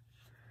pattern.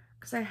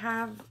 Because I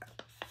have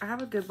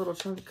a good little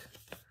chunk,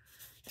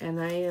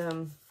 and I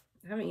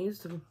haven't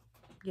used them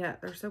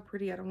yet. They're so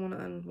pretty. I don't want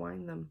to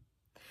unwind them.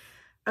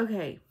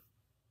 Okay.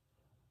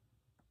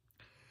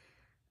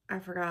 I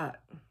forgot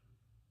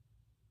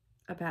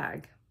a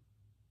bag.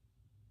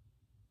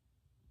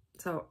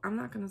 So I'm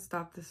not going to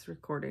stop this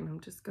recording. I'm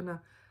just going to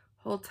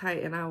hold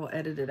tight and I will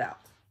edit it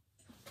out.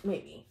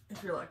 Maybe,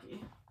 if you're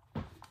lucky.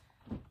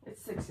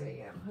 It's 6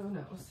 a.m. Who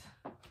knows?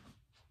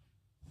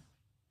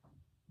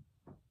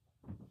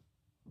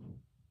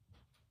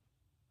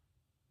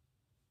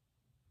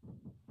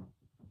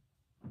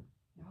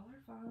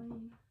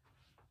 Fine.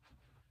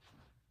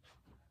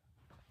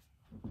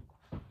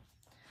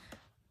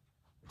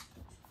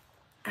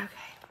 Okay.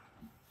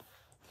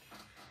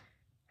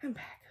 I'm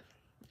back.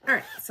 All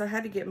right. So I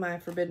had to get my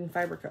Forbidden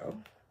Fiber Co.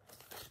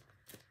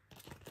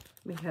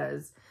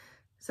 Because,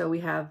 so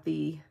we have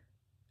the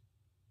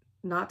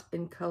Not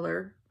in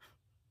Color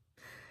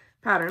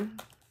pattern,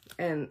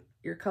 and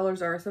your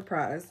colors are a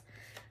surprise.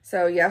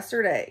 So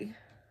yesterday,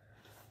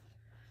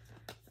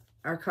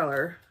 our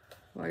color,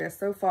 well, I guess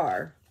so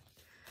far,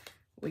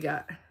 we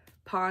got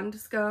Pond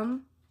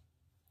Scum,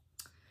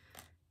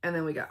 and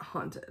then we got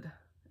Haunted.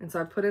 And so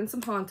I put in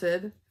some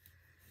Haunted,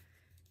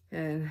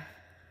 and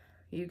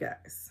you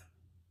guys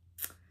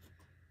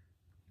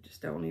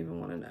just don't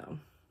even want to know.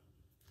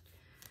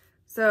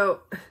 So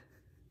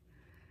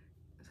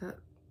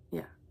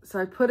yeah, so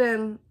I put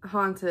in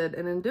Haunted,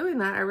 and in doing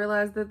that, I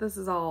realized that this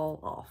is all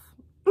off.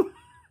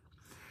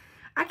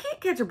 I can't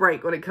catch a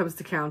break when it comes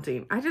to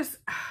counting. I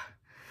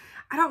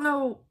don't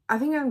know. I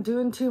think I'm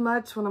doing too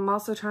much when I'm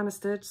also trying to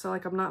stitch. So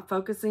like I'm not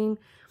focusing.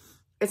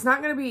 It's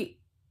not going to be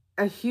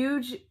a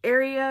huge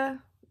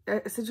area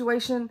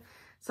situation.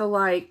 So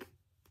like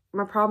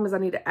my problem is I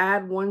need to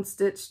add 1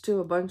 stitch to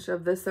a bunch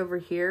of this over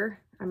here.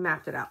 I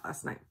mapped it out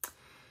last night.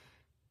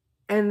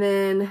 And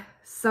then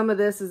some of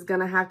this is going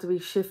to have to be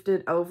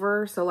shifted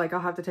over. So like I'll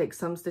have to take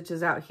some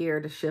stitches out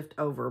here to shift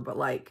over. But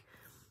like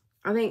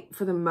I think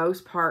for the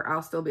most part,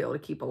 I'll still be able to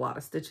keep a lot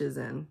of stitches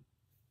in.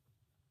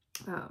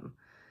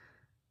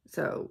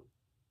 So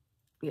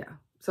yeah,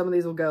 some of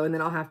these will go, and then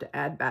I'll have to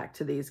add back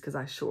to these because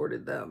I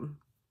shorted them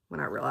when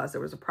I realized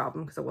there was a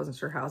problem because I wasn't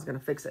sure how I was going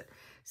to fix it.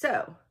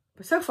 So,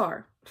 but so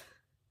far,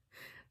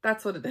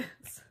 that's what it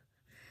is.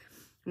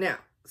 Now,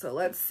 so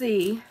let's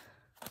see.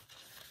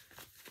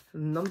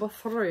 Number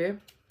 3.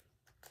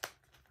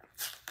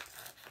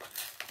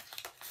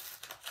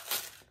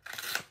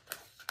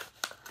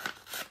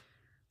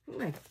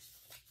 My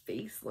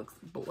face looks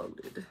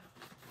bloated.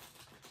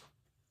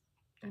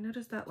 I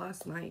noticed that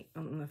last night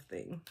on the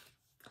thing.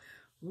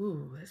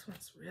 Ooh, this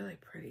one's really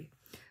pretty.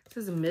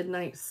 This is a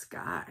Midnight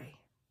Sky.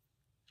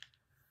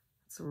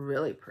 It's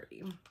really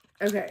pretty.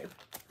 Okay.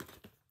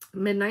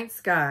 Midnight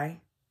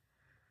Sky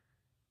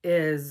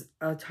is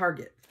a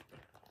Target.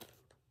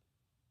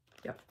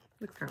 Yep,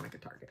 looks kind of like a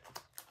Target.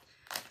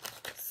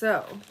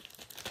 So,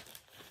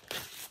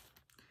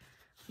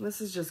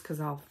 this is just because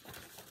I'll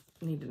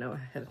need to know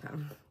ahead of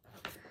time.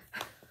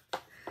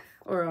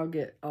 Or I'll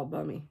get all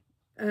bummy.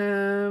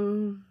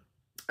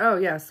 Oh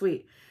yeah,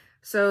 sweet.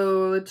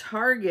 So the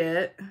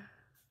Target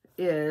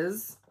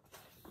is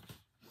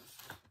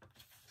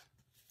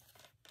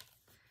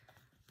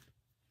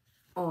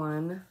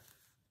on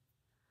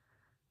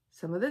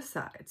some of this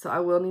side. So I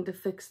will need to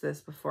fix this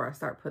before I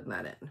start putting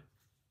that in.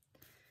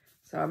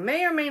 So I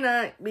may or may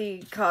not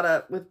be caught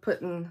up with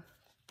putting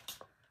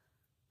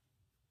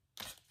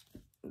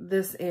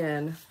this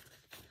in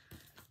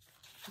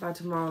by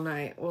tomorrow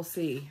night. We'll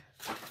see.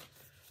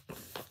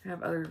 I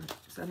have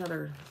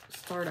another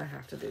start I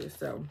have to do,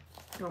 so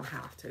I don't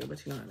have to,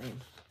 but you know what I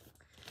mean.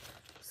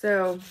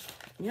 So,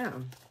 yeah.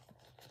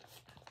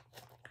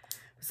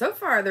 So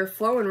far, they're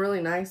flowing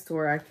really nice to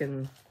where I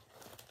can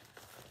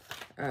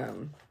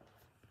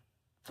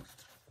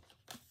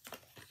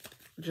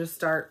just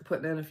start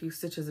putting in a few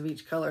stitches of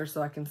each color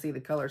so I can see the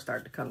color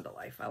start to come to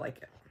life. I like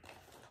it.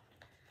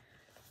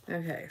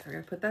 Okay, so I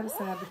gotta put that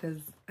aside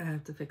because I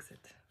have to fix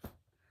it.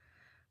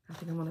 I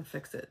think I'm gonna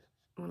fix it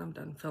when I'm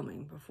done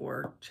filming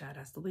before Chad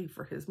has to leave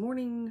for his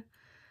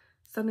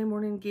Sunday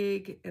morning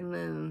gig,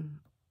 and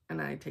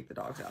I take the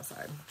dogs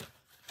outside.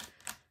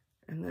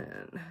 And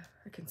then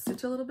I can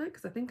stitch a little bit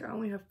because I think I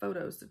only have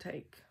photos to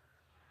take,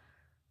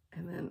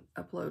 and then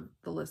upload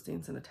the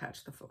listings and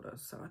attach the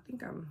photos. So I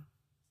think I'm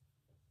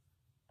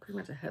pretty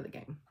much ahead of the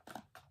game.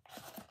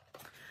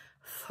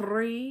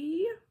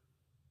 3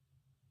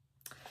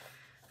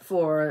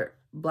 for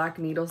Black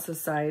Needle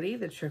Society,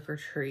 the Trick or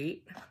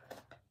Treat.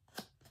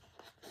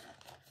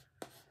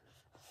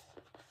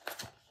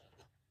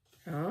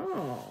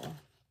 Oh,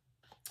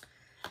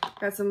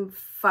 got some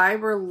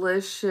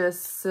Fiberlicious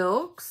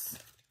silks.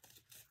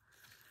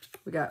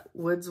 We got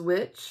Woods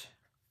Witch,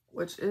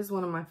 which is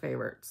one of my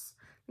favorites.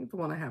 I think the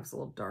one I have is a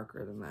little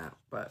darker than that,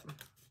 but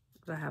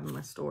I have in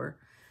my store.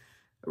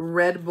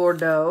 Red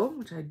Bordeaux,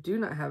 which I do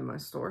not have in my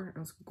store.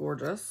 It's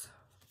gorgeous.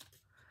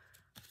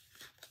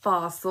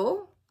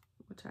 Fossil,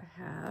 which I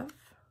have.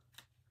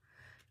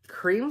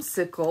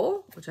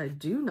 Creamsicle, which I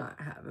do not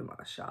have in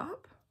my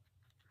shop.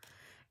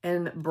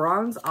 And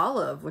Bronze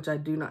Olive, which I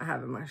do not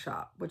have in my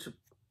shop, which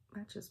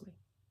matches me.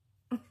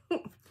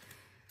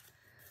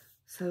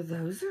 So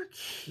those are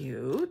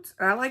cute.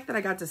 I like that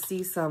I got to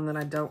see some that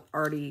I don't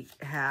already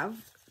have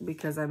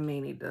because I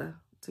may need to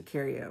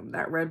carry them.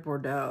 That Red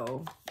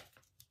Bordeaux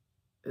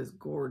is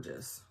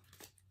gorgeous.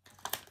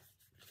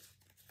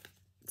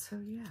 So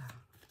yeah.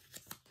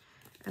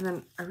 And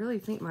then I really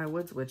think my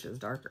Woods Witch is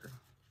darker.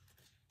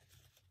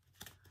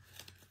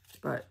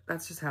 But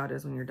that's just how it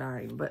is when you're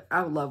dyeing. But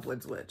I love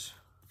Woods Witch.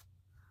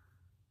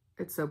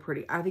 It's so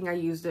pretty. I think I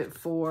used it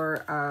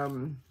for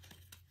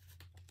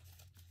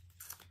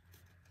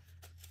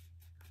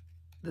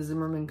the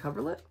Zimmerman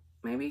coverlet,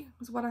 maybe,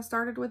 is what I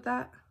started with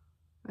that.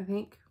 I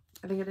think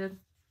I did.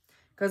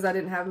 Because I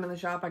didn't have them in the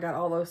shop, I got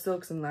all those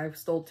silks and I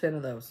stole 10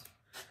 of those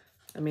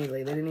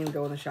immediately. They didn't even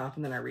go in the shop,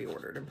 and then I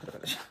reordered and put them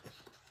in the shop.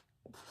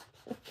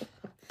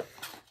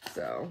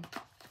 So,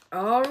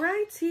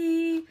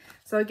 alrighty.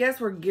 So I guess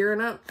we're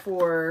gearing up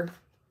for,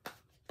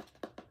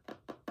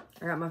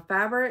 I got my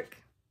fabric.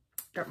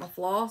 Got my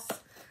floss.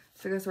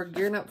 So I guess we're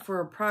gearing up for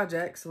a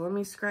project. So let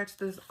me scratch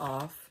this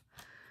off.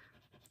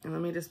 And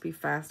let me just be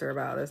faster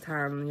about this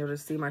time. You'll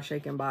just see my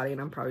shaking body, and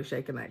I'm probably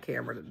shaking that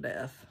camera to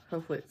death.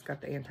 Hopefully it's got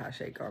the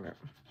anti-shake on it.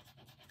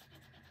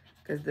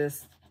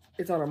 Because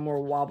it's on a more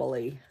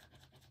wobbly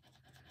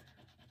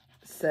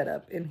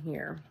setup in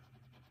here.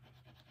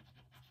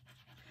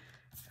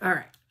 All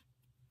right.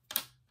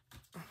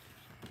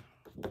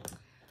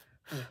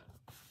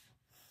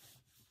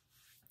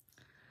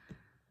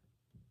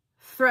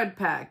 Thread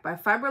Pack by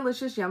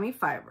Fiberlicious Yummy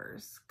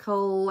Fibers.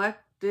 Called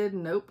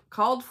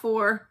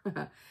for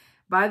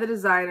by the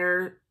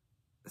designer,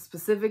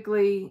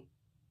 specifically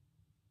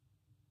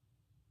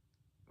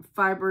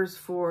fibers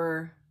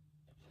for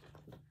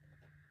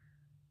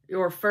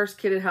your first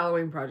kitted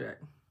Halloween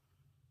project.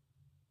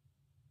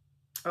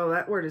 Oh,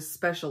 that word is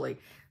specially.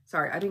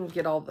 Sorry, I didn't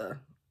get all the...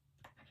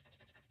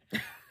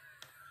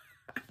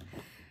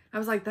 I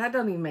was like, that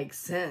doesn't even make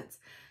sense.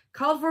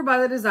 Called for by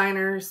the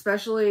designer,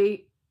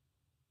 specially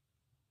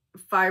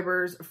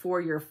fibers for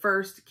your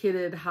first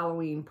kitted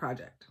Halloween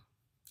project.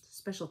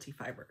 Specialty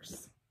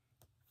fibers.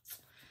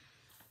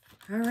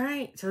 All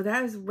right, so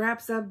that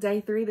wraps up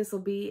day 3. This will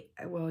be,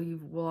 well, you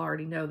will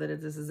already know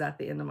that this is at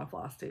the end of my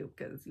floss tube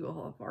because you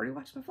will have already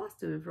watched my floss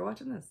tube if you're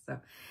watching this. So,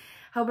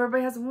 hope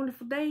everybody has a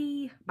wonderful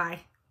day. Bye.